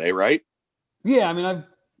on pro day, right? Yeah, I mean, I've a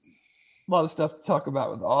lot of stuff to talk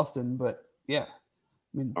about with Austin, but yeah, I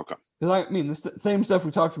mean, okay. Because the same stuff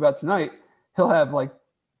we talked about tonight, he'll have like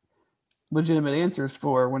legitimate answers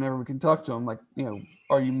for whenever we can talk to him. Like,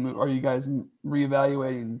 are you guys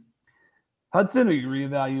reevaluating Hudson? Are you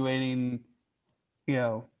reevaluating,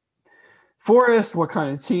 Forrest? What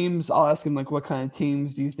kind of teams? I'll ask him like, what kind of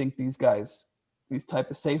teams do you think these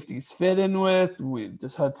type of safeties fit in with?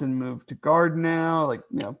 Does Hudson move to guard now? Like,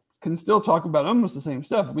 can still talk about almost the same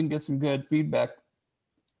stuff. We can get some good feedback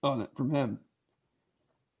on it from him.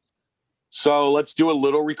 So let's do a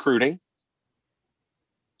little recruiting.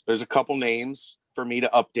 There's a couple names for me to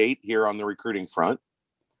update here on the recruiting front.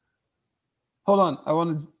 Hold on. I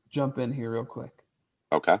want to jump in here real quick.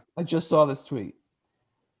 Okay. I just saw this tweet.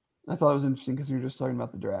 I thought it was interesting because we were just talking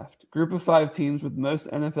about the draft. Group of 5 teams with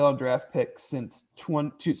most NFL draft picks since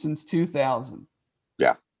 2000.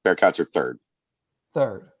 Yeah. Bearcats are third.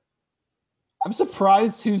 I'm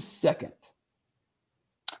surprised who's second.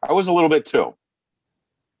 I was a little bit too.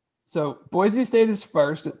 So Boise State is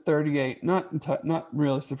first at 38. Not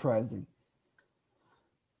really surprising.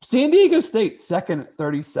 San Diego State second at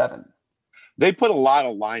 37. They put a lot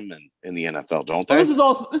of linemen in the NFL, don't they? Well, this is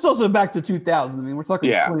also back to 2000. I mean, we're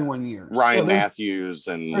talking 21 years. Ryan Matthews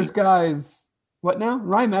and there's guys. What now?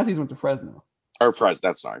 Ryan Matthews went to Fresno. Or Fresno.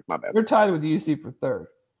 That's sorry, my bad. They're tied with UC for third.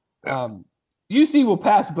 Yeah. UC will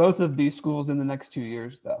pass both of these schools in the next 2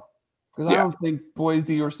 years, though, because I don't think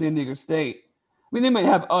Boise or San Diego State. I mean, they might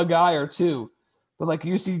have a guy or two, but like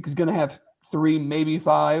UC is going to have 3, maybe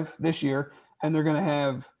 5 this year, and they're going to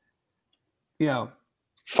have,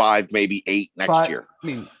 5, maybe 8 next year. I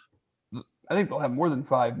mean, I think they'll have more than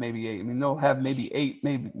 5, maybe 8. I mean, they'll have maybe 8,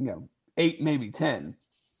 maybe 8, maybe 10,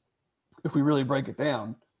 if we really break it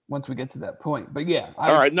down once we get to that point. But yeah,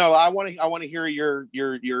 all right. No, I want to hear your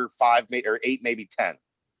 5 or 8, maybe 10.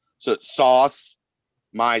 So it's Sauce,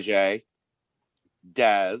 Myjai,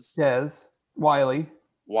 Dez, Wiley,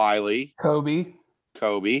 Kobe.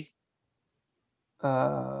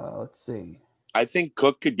 Let's see. I think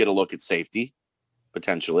Cook could get a look at safety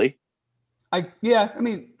potentially. I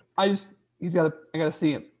gotta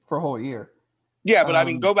see him for a whole year. Yeah, but I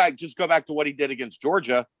mean, go back to what he did against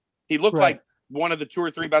Georgia. He looked like one of the 2 or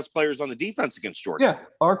 3 best players on the defense against Georgia. Yeah,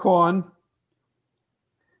 Arquan.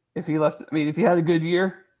 If he had a good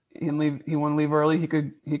year, he want to leave early.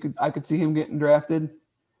 I could see him getting drafted.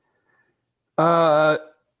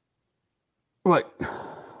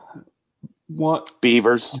 What?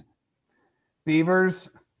 Beavers. Big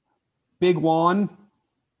Juan.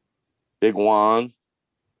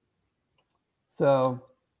 So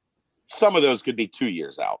some of those could be 2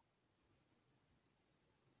 years out.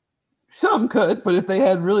 Some could, but if they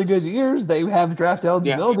had really good years, they have draft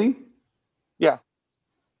eligibility. Yeah.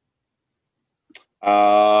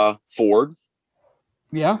 Ford.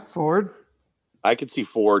 Yeah, Ford. I could see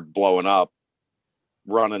Ford blowing up,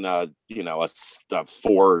 running a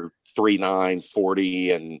 4.39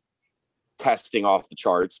 40 and testing off the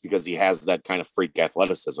charts because he has that kind of freak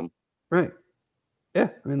athleticism. Right. Yeah.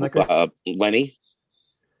 I mean, like Lenny,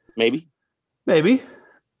 maybe.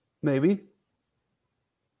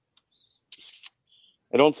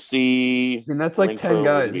 I don't see. I mean, that's like 10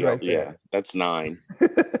 guys right there. Yeah, that's 9.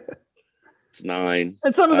 It's 9.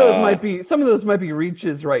 And some of those might be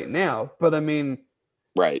reaches right now, but I mean,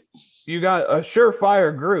 right. You got a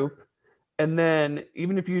surefire group, and then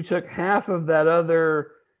even if you took half of that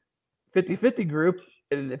other 50-50 group,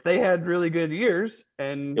 and if they had really good years,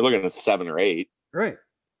 and you're looking at 7 or 8. Right.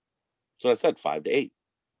 So I said 5 to 8.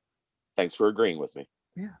 Thanks for agreeing with me.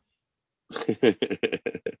 Yeah.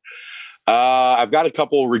 I've got a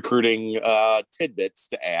couple recruiting tidbits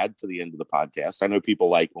to add to the end of the podcast. I know people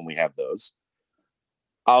like when we have those.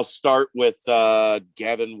 I'll start with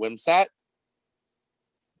Gavin Wimsatt.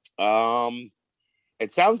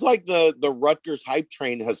 It sounds like the Rutgers hype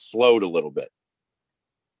train has slowed a little bit.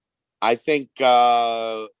 I think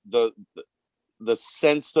the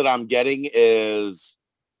sense that I'm getting is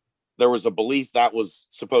there was a belief that was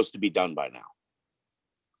supposed to be done by now.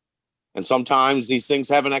 And sometimes these things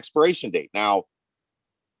have an expiration date. Now,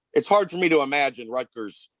 it's hard for me to imagine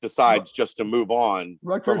Rutgers decides just to move on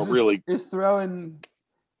Rutgers from a really is throwing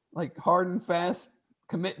like hard and fast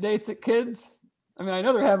commit dates at kids. I mean, I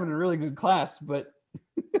know they're having a really good class, but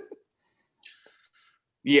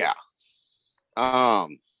yeah. I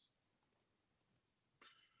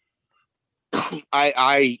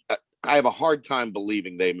have a hard time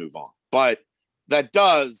believing they move on, but that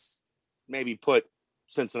does maybe put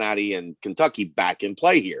Cincinnati and Kentucky back in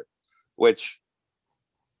play here, which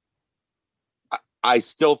I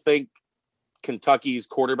still think Kentucky's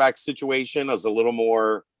quarterback situation is a little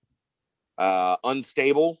more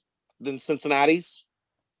unstable than Cincinnati's,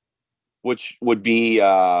 which would be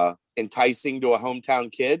enticing to a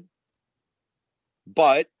hometown kid.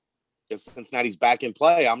 But if Cincinnati's back in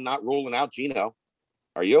play, I'm not ruling out Geno.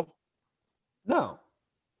 Are you? No.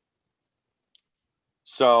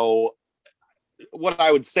 So what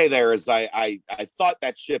I would say there is I thought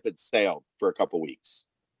that ship had sailed for a couple weeks.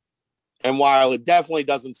 And while it definitely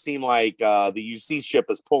doesn't seem like the UC ship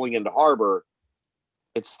is pulling into harbor,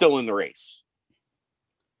 it's still in the race,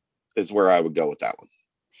 is where I would go with that one.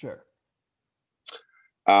 Sure.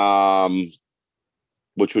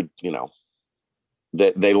 Which would,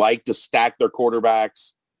 they like to stack their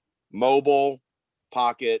quarterbacks, mobile,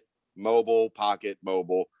 pocket, mobile, pocket,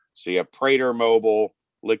 mobile. So you have Prater, mobile,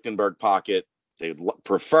 Lichtenberg, pocket. They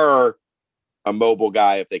prefer a mobile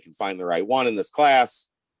guy if they can find the right one in this class.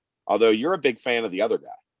 Although you're a big fan of the other guy.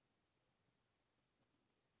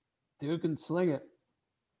 Dude can sling it.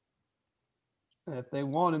 And if they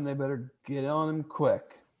want him, they better get on him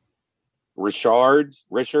quick. Richard.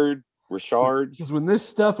 Because when this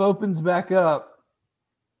stuff opens back up.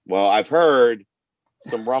 Well, I've heard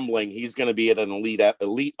some rumbling. He's going to be at an elite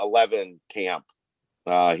 11 camp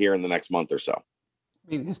here in the next month or so. I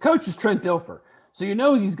mean, his coach is Trent Dilfer. So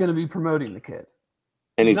he's going to be promoting the kid.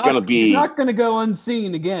 And he's going to be. He's not going to go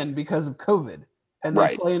unseen again because of COVID. And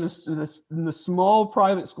they play in the small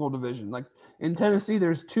private school division. Like in Tennessee,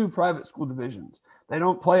 there's 2 private school divisions. They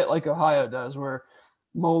don't play it like Ohio does, where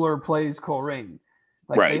Moeller plays Coleraine.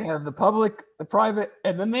 They have the public, the private,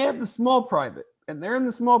 and then they have the small private. And they're in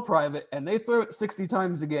the small private, and they throw it 60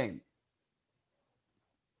 times a game.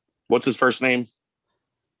 What's his first name?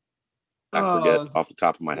 I forget off the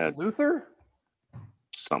top of my head. Luther?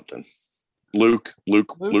 Something. Luke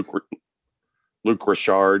Richard. Luke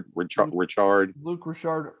Richard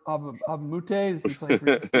Abamute. Does he play for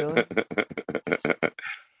the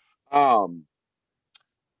Steelers?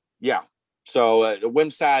 Yeah. So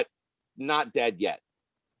Wimsatt, not dead yet.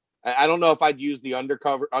 I don't know if I'd use the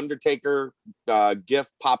Undertaker gif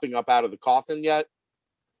popping up out of the coffin yet,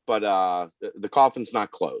 but the coffin's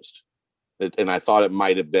not closed. And I thought it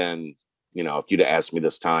might have been, if you'd have asked me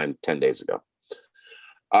this time 10 days ago.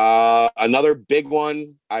 Another big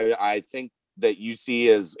one I think that UC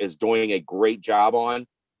is doing a great job on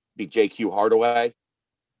be JQ Hardaway.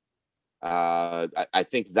 I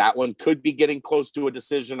think that one could be getting close to a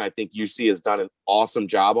decision. I think UC has done an awesome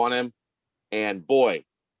job on him. And boy,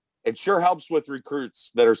 it sure helps with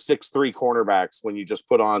recruits that are 6'3" cornerbacks when you just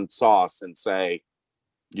put on sauce and say,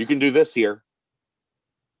 you can do this here.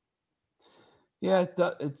 Yeah,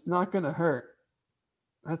 it's not going to hurt.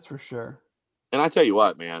 That's for sure. And I tell you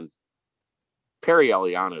what, man, Perry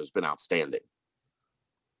Eliano has been outstanding.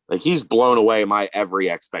 Like, he's blown away my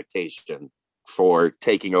every expectation for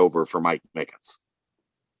taking over for Mike Mickens.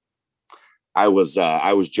 I was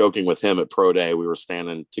joking with him at Pro Day. We were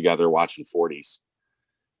standing together watching 40s.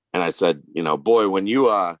 And I said, boy, when you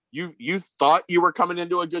thought you were coming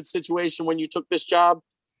into a good situation when you took this job,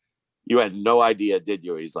 you had no idea, did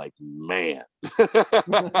you? He's like, man.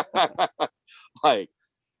 Like,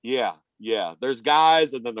 yeah. There's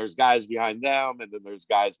guys, and then there's guys behind them, and then there's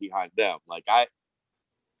guys behind them. Like,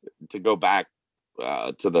 to go back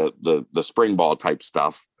to the spring ball type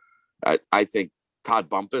stuff, I think Todd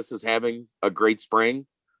Bumpus is having a great spring.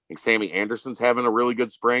 I think Sammy Anderson's having a really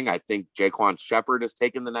good spring. I think Jaquan Shepard has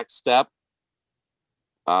taken the next step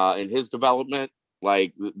in his development.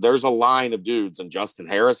 Like, there's a line of dudes, and Justin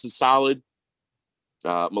Harris is solid.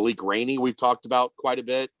 Malik Rainey, we've talked about quite a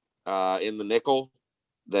bit in the nickel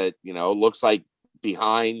that, looks like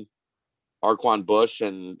behind Arquan Bush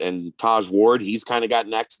and Taj Ward. He's kind of got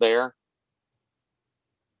next there.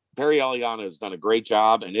 Perry Eliano has done a great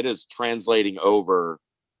job, and it is translating over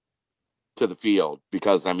to the field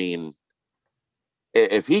because, I mean,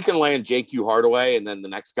 if he can land JQ Hardaway and then the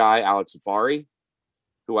next guy, Alex Safari,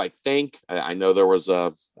 who I know there was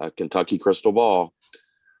a Kentucky crystal ball,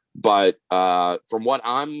 but from what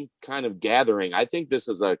I'm kind of gathering, I think this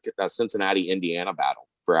is a Cincinnati-Indiana battle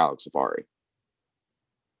for Alex Safari.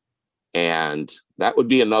 And that would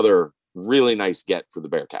be another really nice get for the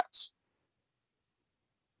Bearcats.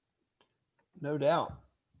 No doubt.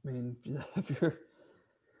 I mean, if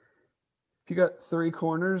you got three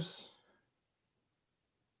corners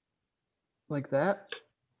like that.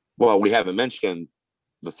 Well, we haven't mentioned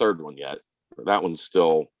the third one yet. That one's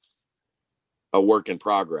still a work in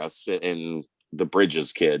progress in the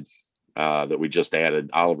Bridges kid that we just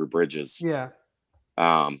added, Oliver Bridges. Yeah.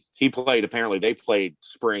 He played, apparently they played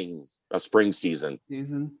a spring season.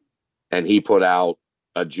 And he put out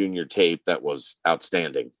a junior tape that was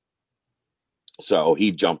outstanding. So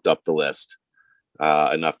he jumped up the list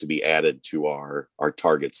enough to be added to our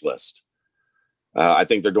targets list. I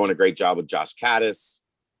think they're doing a great job with Josh Caddis.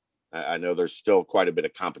 I know there's still quite a bit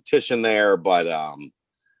of competition there, but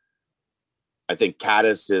I think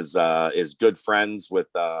Caddis is good friends with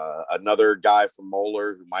another guy from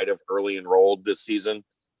Moeller who might have early enrolled this season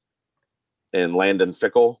in Landon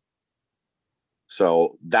Fickle.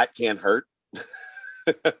 So that can't hurt.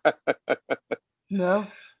 No.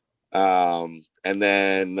 And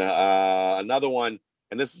then another one,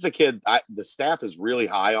 and this is a kid the staff is really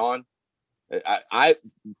high on. I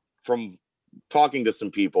from talking to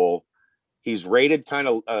some people, he's rated kind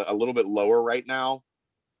of a little bit lower right now.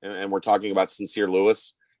 And we're talking about Sincere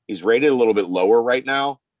Lewis. He's rated a little bit lower right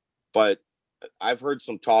now, but I've heard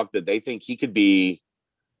some talk that they think he could be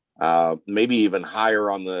maybe even higher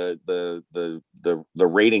on the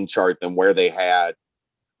rating chart than where they had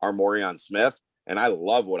Armorion Smith. And I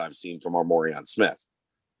love what I've seen from Armorion Smith.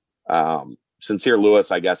 Sincere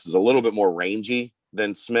Lewis, I guess, is a little bit more rangy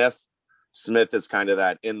than Smith. Smith is kind of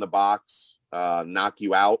that in the box, knock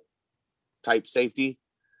you out type safety,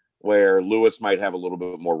 where Lewis might have a little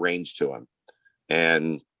bit more range to him.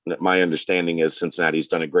 And my understanding is Cincinnati's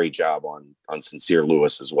done a great job on Sincere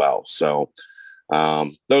Lewis as well. So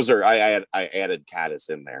those are, I added Caddis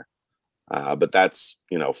in there. But that's,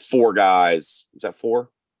 four guys. Is that four?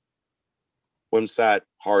 Wimsatt,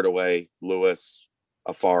 Hardaway, Lewis,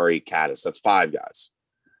 Afari, Caddis. That's five guys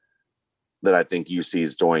that I think UC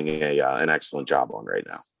is doing an excellent job on right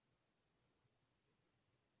now.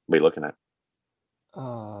 What are you looking at?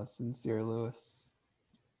 Sincere Lewis.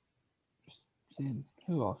 Just seeing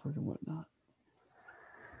who offered and whatnot.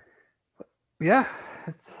 But yeah,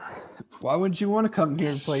 why would you want to come here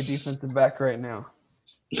and play defensive back right now?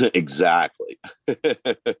 Exactly.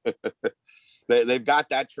 They've got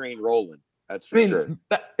that train rolling. That's for sure.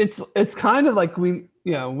 It's kind of like we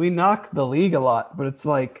knock the league a lot, but it's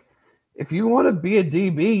like if you want to be a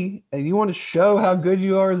DB and you want to show how good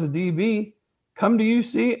you are as a DB, come to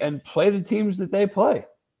UC and play the teams that they play.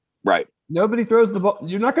 Right. Nobody throws the ball.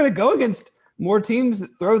 You're not going to go against more teams that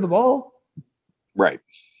throw the ball. Right.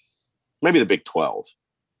 Maybe the Big 12.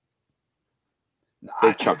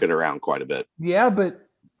 They chuck it around quite a bit. Yeah, but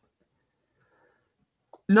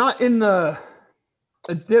not in the –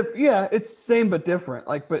 it's different. Yeah, it's the same but different.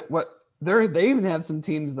 But what – they even have some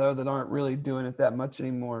teams, though, that aren't really doing it that much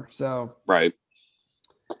anymore. So right.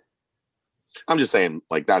 I'm just saying,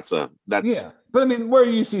 that's yeah. But I mean, where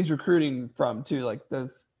UC's recruiting from too,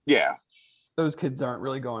 those. Yeah. Those kids aren't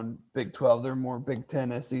really going Big 12. They're more Big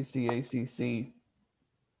 10, SEC, ACC.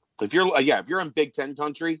 If you're in Big 10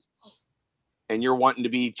 country and you're wanting to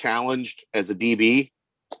be challenged as a DB,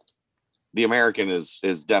 the American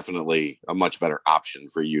is definitely a much better option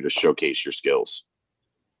for you to showcase your skills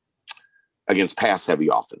against pass-heavy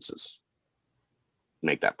offenses.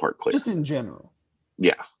 Make that part clear. Just in general.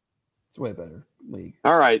 Yeah. It's way better league.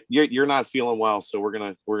 All right. You're not feeling well, so we're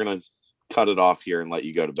gonna cut it off here and let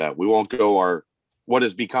you go to bed. We won't go our what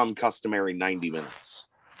has become customary 90 minutes.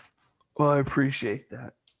 Well, I appreciate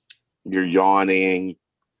that. You're yawning.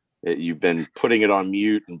 You've been putting it on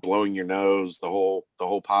mute and blowing your nose the whole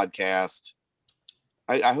podcast.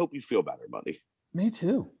 I hope you feel better, buddy. Me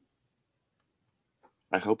too.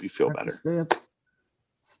 I hope you feel better.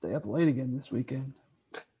 Stay up late again this weekend.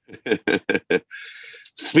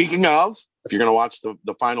 Speaking of, if you're going to watch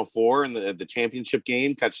the Final Four and the championship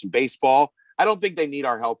game, catch some baseball, I don't think they need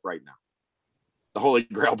our help right now. The Holy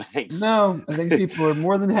Grail Banks. No, I think people are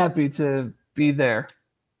more than happy to be there.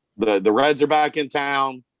 The Reds are back in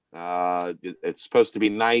town. It's supposed to be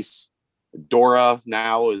nice. Dora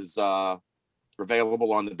now is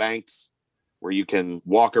available on the banks where you can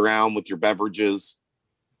walk around with your beverages.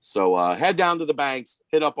 So head down to the banks,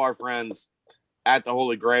 hit up our friends at the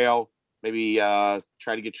Holy Grail. Maybe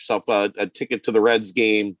try to get yourself a ticket to the Reds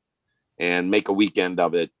game and make a weekend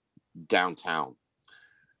of it downtown.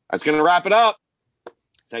 That's going to wrap it up.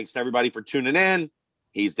 Thanks to everybody for tuning in.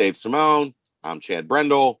 He's Dave Simone. I'm Chad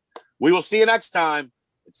Brendel. We will see you next time.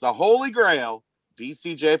 It's the Holy Grail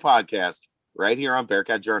BCJ podcast right here on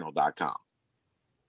BearcatJournal.com.